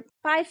 Take care.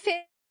 Bye, Fizz.